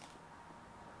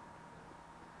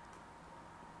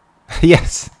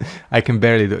 Yes, I can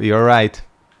barely do. You're right.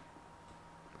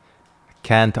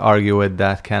 Can't argue with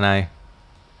that, can I?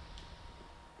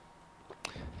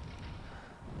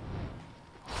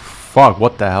 Fuck,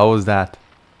 what the hell was that?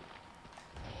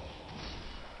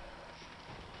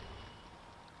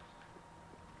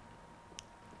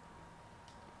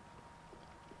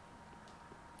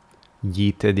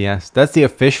 Yeeted, yes. That's the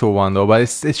official one though, but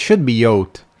it should be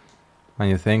yote when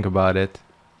you think about it.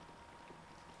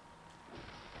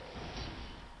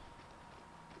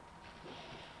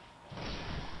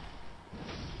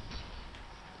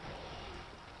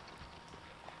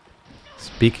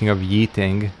 Speaking of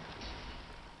yeeting,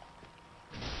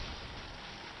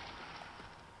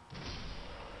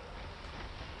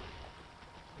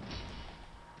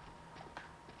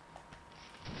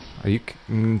 are you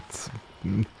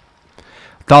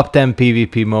top 10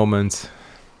 PvP moments?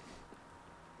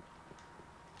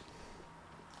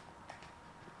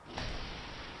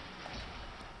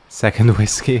 Second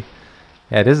whiskey.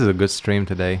 Yeah, this is a good stream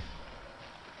today.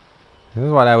 This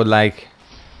is what I would like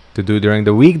to do during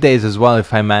the weekdays as well,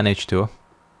 if I manage to.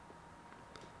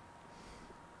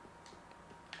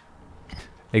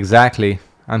 Exactly.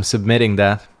 I'm submitting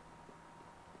that.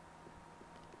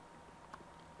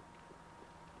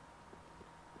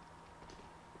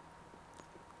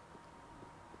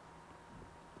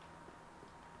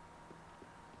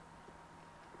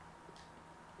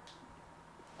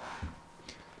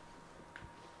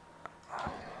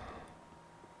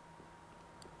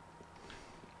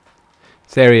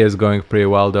 This area is going pretty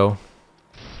well though.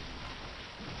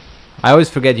 I always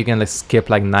forget you can like skip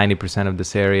like 90% of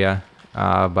this area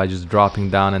by just dropping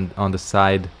down and on the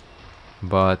side,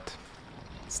 but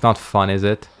it's not fun, is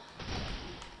it?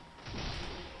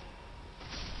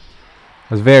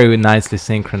 It was very nicely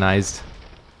synchronized.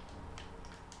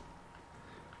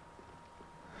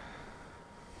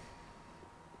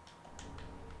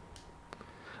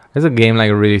 There's a game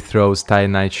like really throws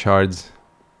Titanite shards.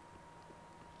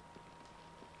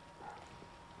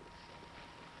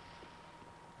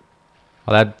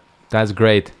 Well, that's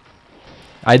great.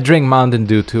 I'd drink Mountain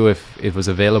Dew too if it was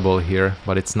available here,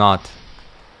 but it's not.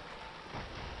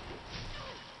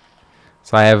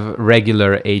 So I have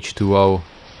regular H2O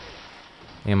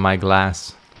in my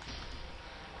glass.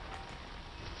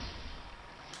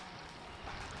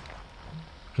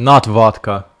 Not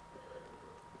vodka.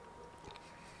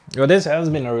 Well, this has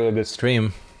been a really good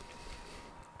stream.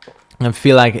 I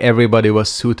feel like everybody was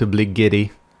suitably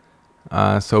giddy.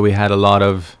 So we had a lot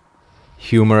of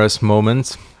humorous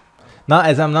moments. Not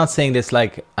as I'm not saying this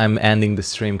like I'm ending the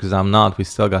stream, because I'm not. We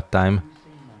still got time. To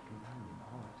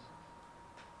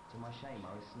my shame,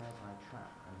 I was snared by a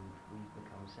trap and we've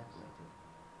become separated.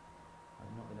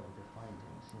 I've not been able to find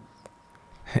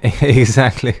him since.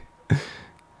 Exactly. Yes.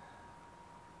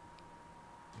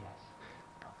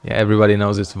 Yeah, everybody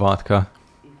knows it's vodka.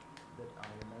 If that I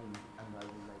remain and I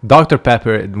will make Dr.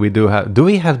 Pepper, we do have. Do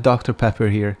we have Dr. Pepper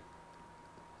here?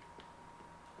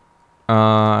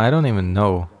 I don't even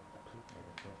know.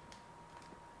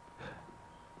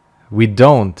 We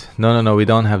don't. No, we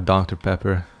don't have Dr.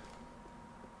 Pepper.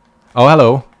 Oh,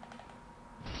 hello.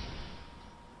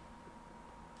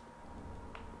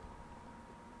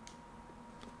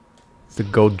 The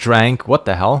goat drank. What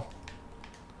the hell?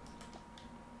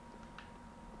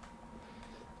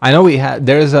 I know we had.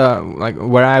 There's a like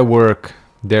where I work.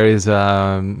 There is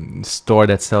a store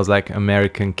that sells like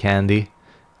American candy.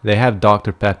 They have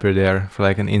Dr. Pepper there for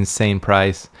like an insane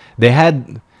price. They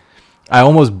had. I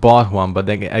almost bought one, but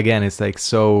then, again, it's like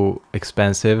so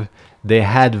expensive. They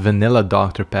had vanilla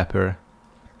Dr. Pepper,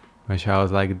 which I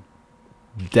was like,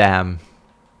 damn.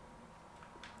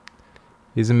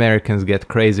 These Americans get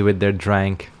crazy with their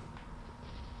drink.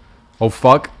 Oh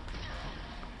fuck.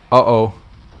 Uh-oh.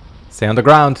 Stay on the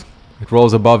ground. It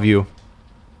rolls above you.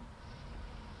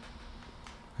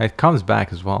 It comes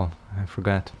back as well. I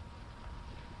forgot.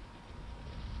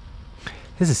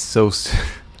 This is so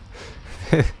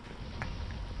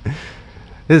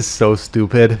this is so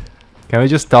stupid. Can we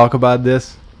just talk about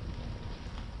this?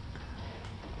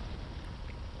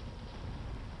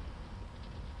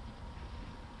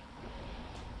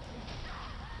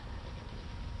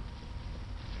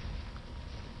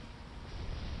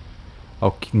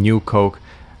 Oh, new Coke.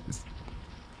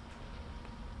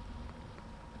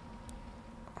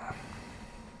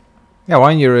 Yeah,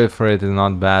 1 euro for it is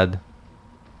not bad.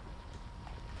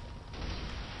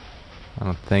 I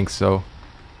don't think so.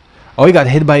 Oh, he got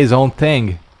hit by his own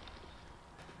thing.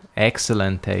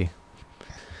 Excellent, eh?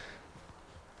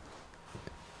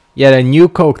 Yeah, the new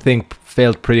Coke thing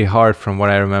failed pretty hard from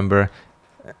what I remember.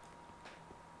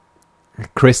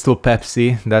 Crystal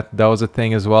Pepsi, that was a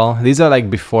thing as well. These are like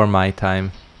before my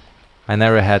time. I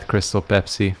never had Crystal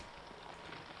Pepsi.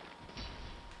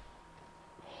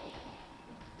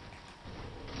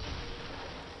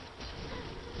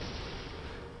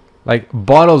 Like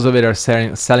bottles of it are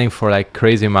selling for like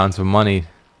crazy amounts of money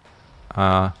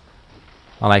on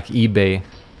like eBay.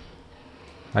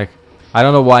 Like I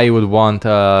don't know why you would want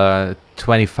a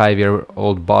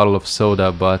 25-year-old bottle of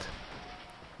soda, but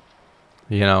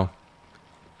you know,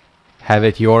 have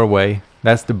it your way.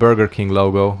 That's the Burger King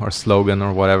logo or slogan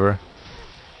or whatever.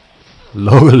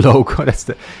 Logo. That's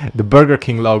the Burger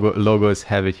King logo. Logo is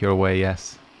have it your way.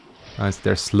 Yes, that's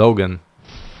their slogan.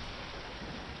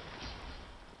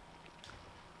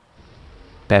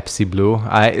 Pepsi Blue.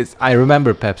 I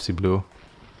remember Pepsi Blue.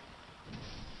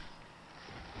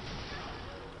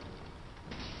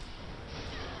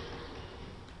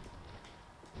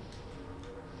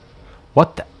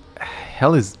 What the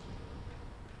hell is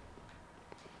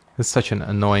this? Such an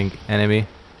annoying enemy.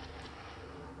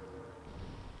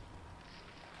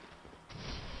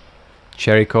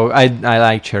 Cherry Coke. I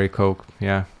like Cherry Coke.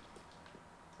 Yeah.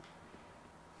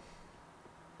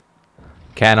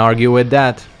 Can't argue with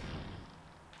that.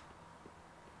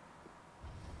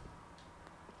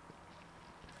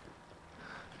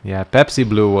 Yeah, Pepsi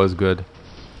Blue was good.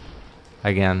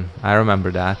 Again, I remember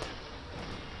that.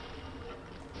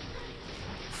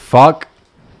 Fuck.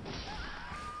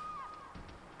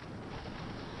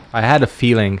 I had a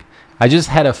feeling. I just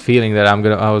had a feeling that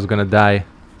I was gonna die.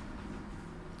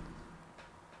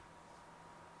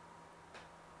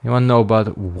 You wanna know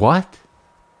about what?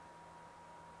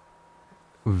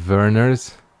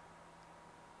 Werner's?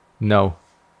 No.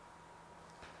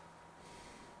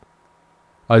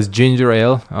 Oh, it's ginger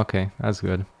ale? Okay, that's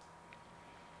good.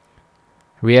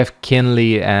 We have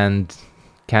Kinley and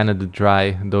Canada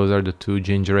Dry. Those are the two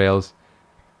ginger ales.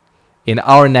 In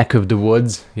our neck of the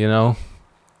woods, you know.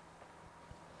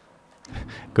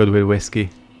 Good with whiskey.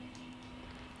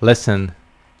 Listen.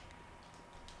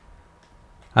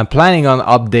 I'm planning on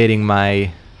updating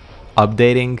my...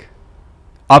 Upgrading.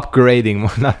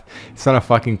 It's not a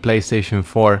fucking PlayStation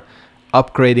 4.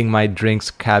 Upgrading my drinks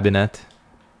cabinet.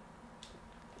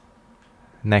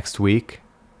 Next week.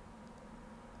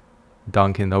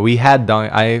 Dunkin'. We had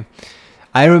Dunkin'.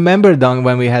 I remember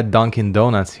when we had Dunkin'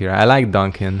 Donuts here. I like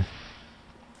Dunkin'.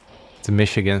 It's a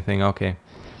Michigan thing. Okay.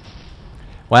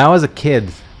 When I was a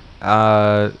kid,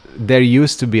 there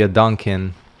used to be a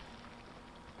Dunkin'.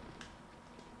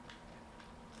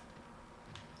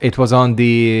 It was on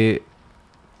the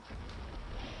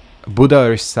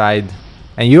Budaörs side,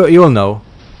 and you'll know.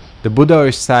 The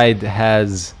Budaörs side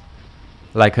has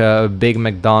like a big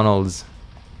McDonald's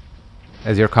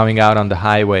as you're coming out on the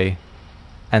highway,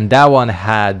 and that one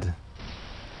had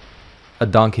a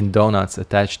Dunkin' Donuts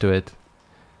attached to it.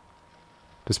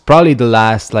 It was probably the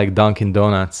last like Dunkin'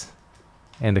 Donuts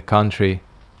in the country.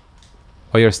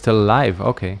 Oh, you're still alive?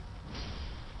 Okay.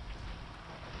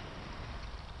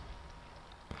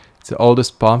 It's the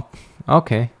oldest pump.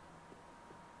 Okay.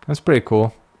 That's pretty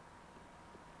cool.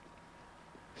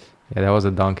 Yeah, there was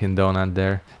a Dunkin' Donut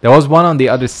there. There was one on the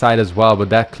other side as well, but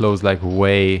that closed like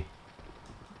way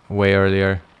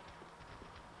earlier.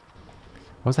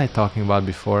 What was I talking about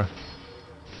before?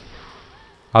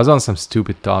 I was on some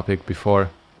stupid topic before.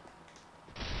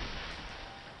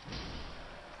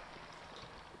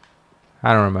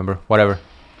 I don't remember. Whatever.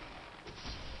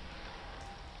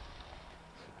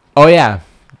 Oh yeah.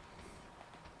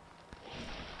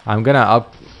 I'm gonna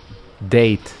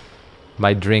update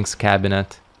my drinks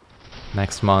cabinet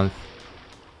next month.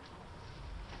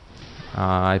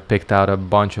 I picked out a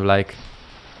bunch of like,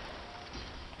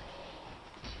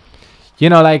 you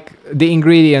know, like the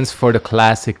ingredients for the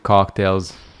classic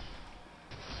cocktails.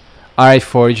 Alright,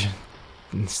 Forge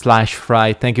 /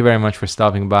 Fry, thank you very much for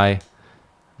stopping by.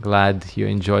 Glad you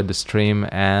enjoyed the stream,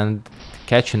 and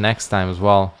catch you next time as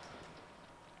well.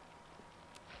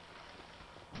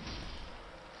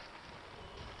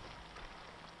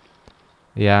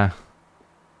 Yeah.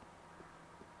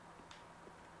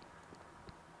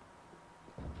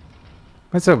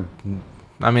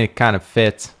 I mean, it kind of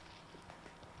fits.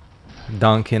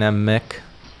 Duncan and Mick.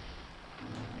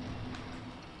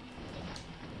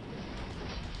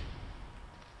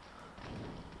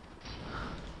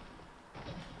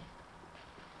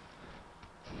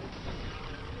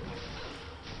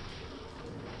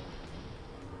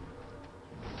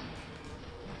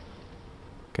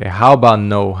 Okay, how about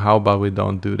no? How about we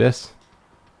don't do this?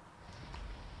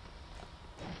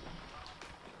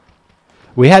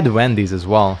 We had Wendy's as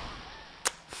well.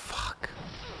 Fuck.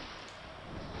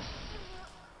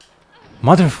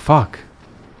 Motherfuck.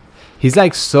 He's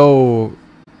like so...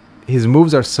 His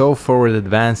moves are so forward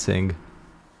advancing.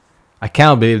 I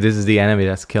can't believe this is the enemy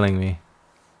that's killing me.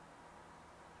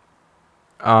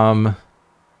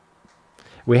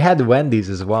 We had Wendy's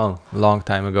as well a long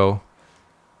time ago.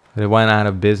 They went out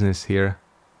of business here.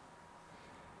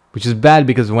 Which is bad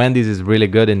because Wendy's is really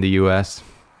good in the US.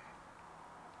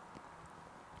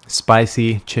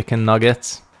 Spicy chicken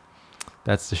nuggets.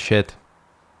 That's the shit.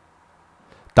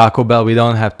 Taco Bell, we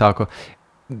don't have Taco.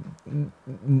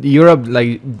 Europe,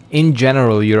 like in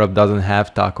general, Europe doesn't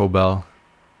have Taco Bell.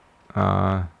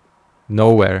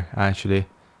 Nowhere, actually.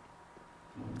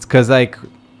 It's because like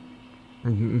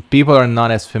people are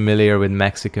not as familiar with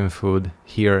Mexican food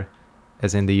here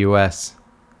as in the US.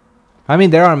 I mean,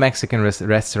 there are Mexican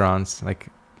restaurants, like,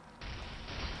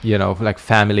 you know, like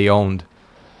family owned.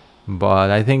 But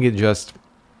I think it just,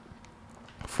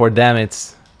 for them,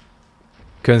 it's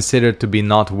considered to be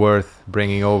not worth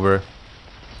bringing over.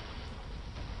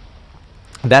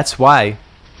 That's why.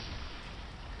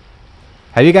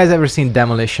 Have you guys ever seen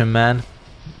Demolition Man?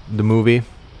 The movie?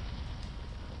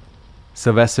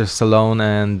 Sylvester Stallone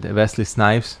and Wesley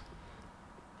Snipes.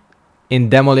 In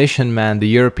Demolition Man, the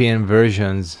European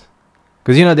versions,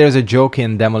 because you know there's a joke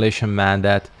in Demolition Man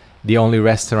that the only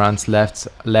restaurants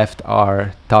left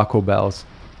are Taco Bells.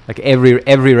 Like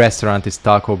every restaurant is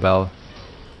Taco Bell.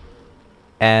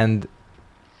 And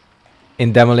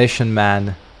in Demolition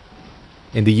Man,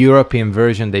 in the European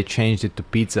version, they changed it to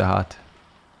Pizza Hut.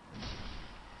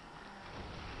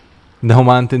 No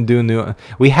Mountain Dew, no.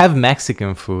 We have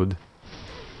Mexican food.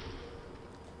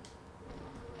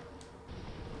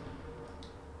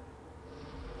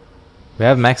 We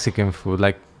have Mexican food,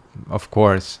 like, of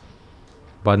course.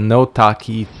 But no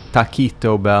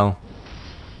Taquito Bell.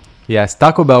 Yes,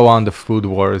 Taco Bell won the food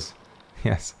wars.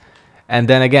 Yes. And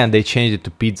then again, they changed it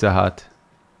to Pizza Hut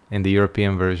in the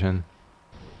European version.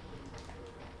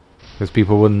 Because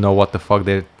people wouldn't know what the fuck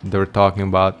they were talking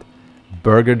about.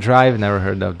 Burger Drive, never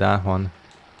heard of that one.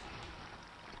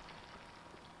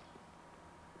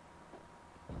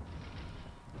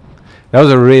 That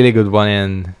was a really good one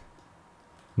in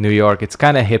New York. It's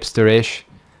kind of hipsterish,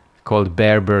 called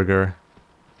Bear Burger.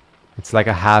 It's like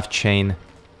a half chain,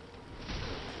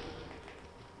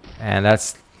 and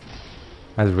that's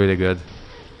really good.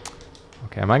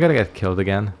 Okay, am I gonna get killed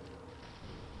again?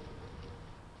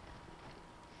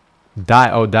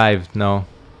 Dive, no.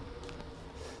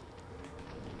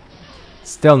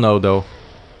 Still no though.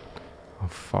 Oh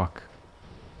fuck.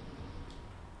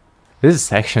 This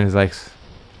section is like...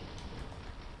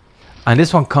 And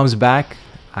this one comes back?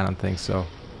 I don't think so.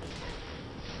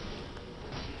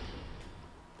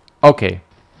 Okay.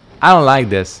 I don't like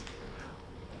this.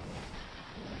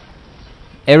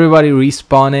 Everybody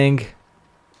respawning.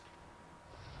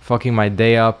 Fucking my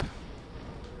day up.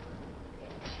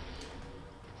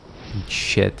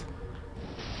 Shit.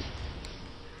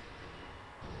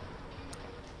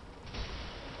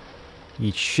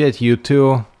 Eat shit, you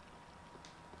two.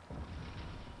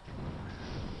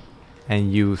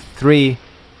 And you three.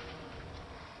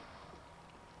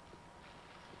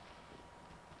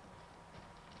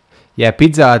 Yeah,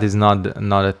 Pizza Hut is not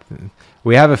a...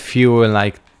 We have a few in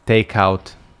like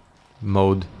takeout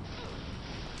mode.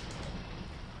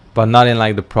 But not in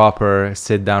like the proper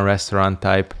sit-down restaurant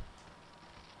type.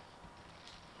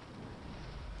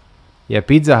 Yeah,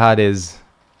 Pizza Hut is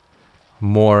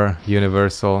more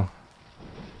universal.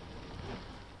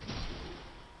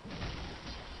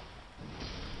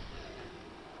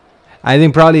 I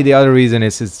think probably the other reason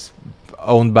is it's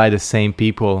owned by the same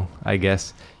people, I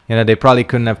guess. You know, they probably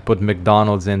couldn't have put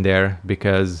McDonald's in there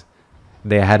because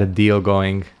they had a deal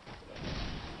going.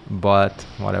 But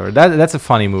whatever. That's a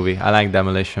funny movie. I like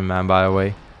Demolition Man, by the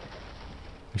way.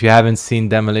 If you haven't seen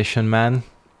Demolition Man,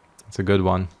 it's a good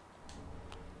one.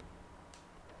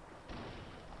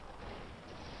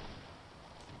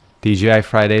 TGI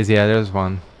Fridays, yeah, there's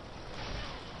one.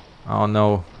 Oh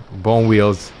no, Bone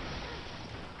Wheels.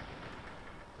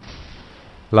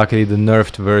 Luckily the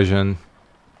nerfed version.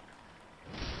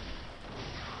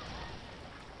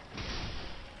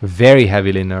 Very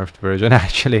heavily nerfed version,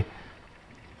 actually.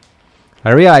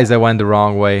 I realized I went the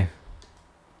wrong way.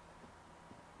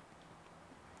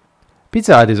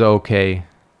 Pizza Hut is okay,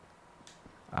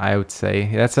 I would say.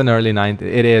 That's an early 90s.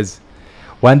 It is.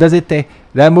 When does it take?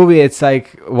 That movie, it's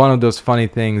like one of those funny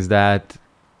things that,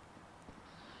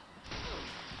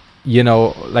 you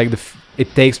know, like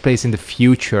it takes place in the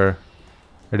future,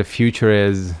 where the future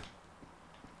is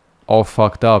all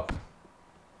fucked up.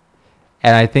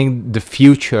 And I think the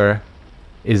future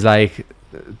is like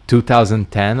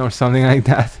 2010 or something like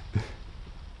that.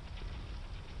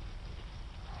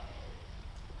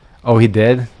 Oh, he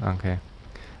did? Okay.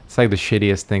 It's like the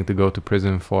shittiest thing to go to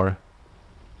prison for.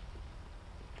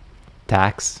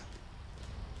 Tax.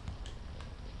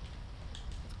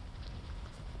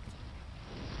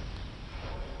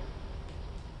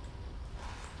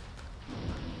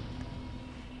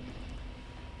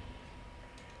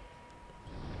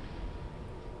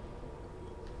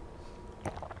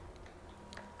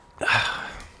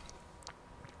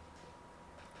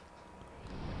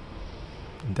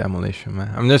 Demolition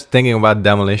Man. I'm just thinking about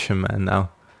Demolition Man now.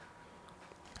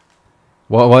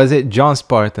 What was it? John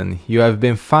Spartan, you have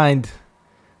been fined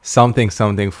something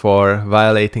for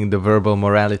violating the verbal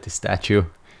morality statute.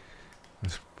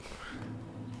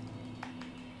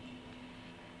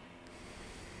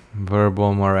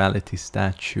 Verbal morality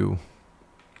statute.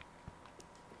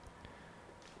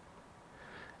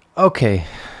 Okay.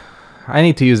 I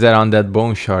need to use that on that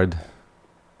bone shard.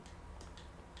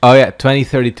 Oh yeah,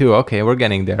 2032. Okay, we're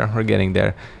getting there. We're getting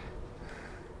there.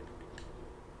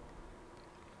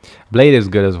 Blade is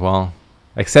good as well.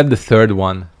 Except the third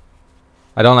one.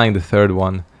 I don't like the third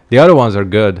one. The other ones are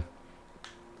good.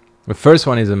 The first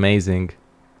one is amazing.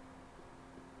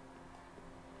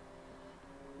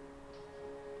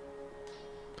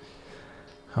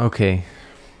 Okay.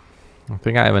 I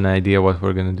think I have an idea what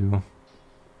we're gonna do.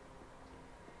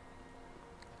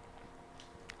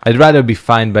 I'd rather be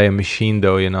fined by a machine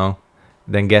though, you know,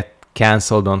 than get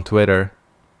cancelled on Twitter.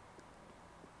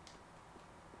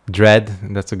 Dread,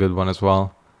 that's a good one as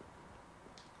well.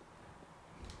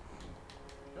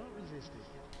 Don't resist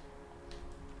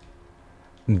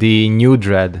it. The new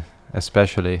Dread,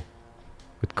 especially,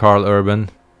 with Carl Urban.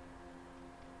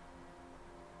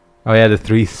 Oh yeah, the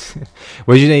threes.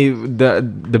 Well, you know,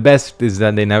 the best is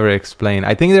that they never explain.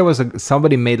 I think there was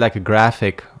somebody made like a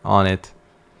graphic on it,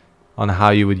 on how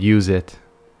you would use it.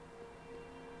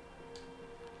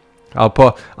 I'll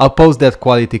post that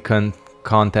quality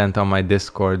content on my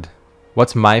Discord.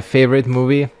 What's my favorite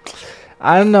movie?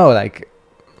 I don't know, like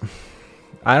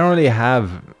I don't really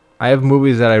have. I have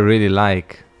movies that I really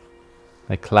like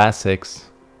classics.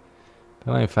 I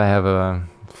don't know if I have a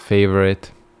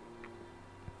favorite.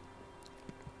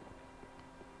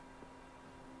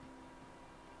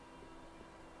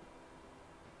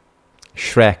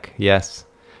 Shrek, yes.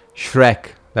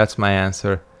 Shrek, that's my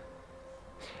answer.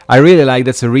 I really like,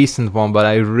 that's a recent one, but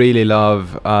I really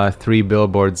love 3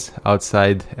 Billboards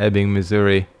Outside Ebbing,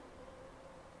 Missouri.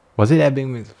 Was it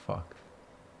Ebbing, Missouri? Fuck.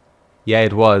 Yeah,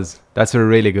 it was. That's a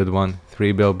really good one.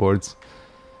 3 Billboards.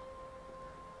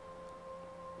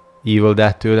 Evil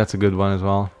Dead 2, that's a good one as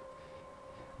well.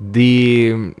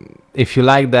 If you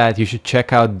like that, you should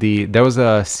check out there was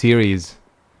a series.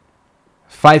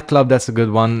 Fight Club, that's a good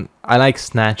one. I like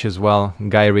Snatch as well,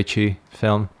 Guy Ritchie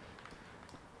film.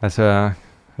 That's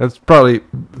probably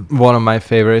one of my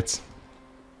favorites.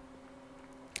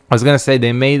 I was gonna say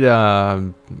they made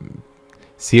a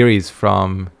series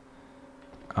from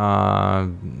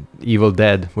Evil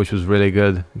Dead, which was really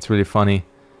good. It's really funny.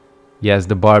 Yes,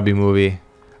 the Barbie movie.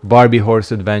 Barbie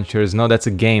Horse Adventures. No, that's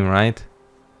a game, right?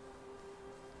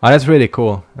 Oh, that's really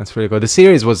cool. That's really cool. The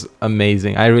series was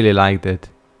amazing. I really liked it.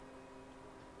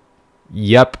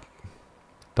 Yep.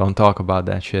 Don't talk about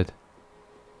that shit.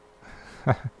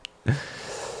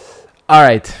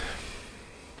 Alright.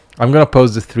 I'm gonna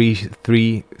post the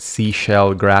three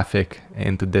seashell graphic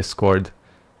into Discord.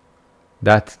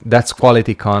 That's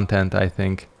quality content, I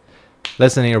think.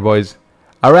 Listen here, boys.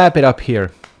 I'll wrap it up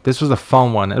here. This was a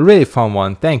fun one. A really fun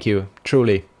one. Thank you.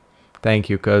 Truly. Thank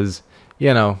you, because,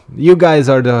 you know, you guys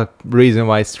are the reason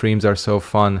why streams are so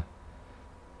fun.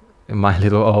 My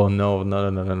little... Oh, no.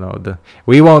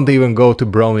 We won't even go to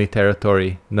Brony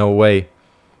territory. No way.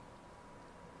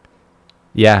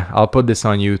 Yeah, I'll put this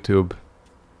on YouTube.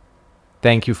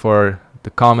 Thank you for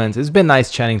the comments. It's been nice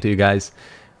chatting to you guys.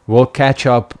 We'll catch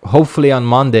up hopefully on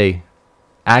Monday.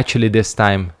 Actually, this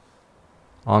time.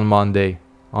 On Monday.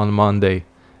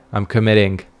 I'm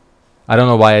committing. I don't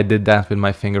know why I did that with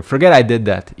my finger. Forget I did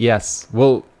that. Yes,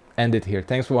 we'll end it here.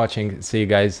 Thanks for watching. See you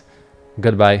guys.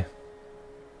 Goodbye.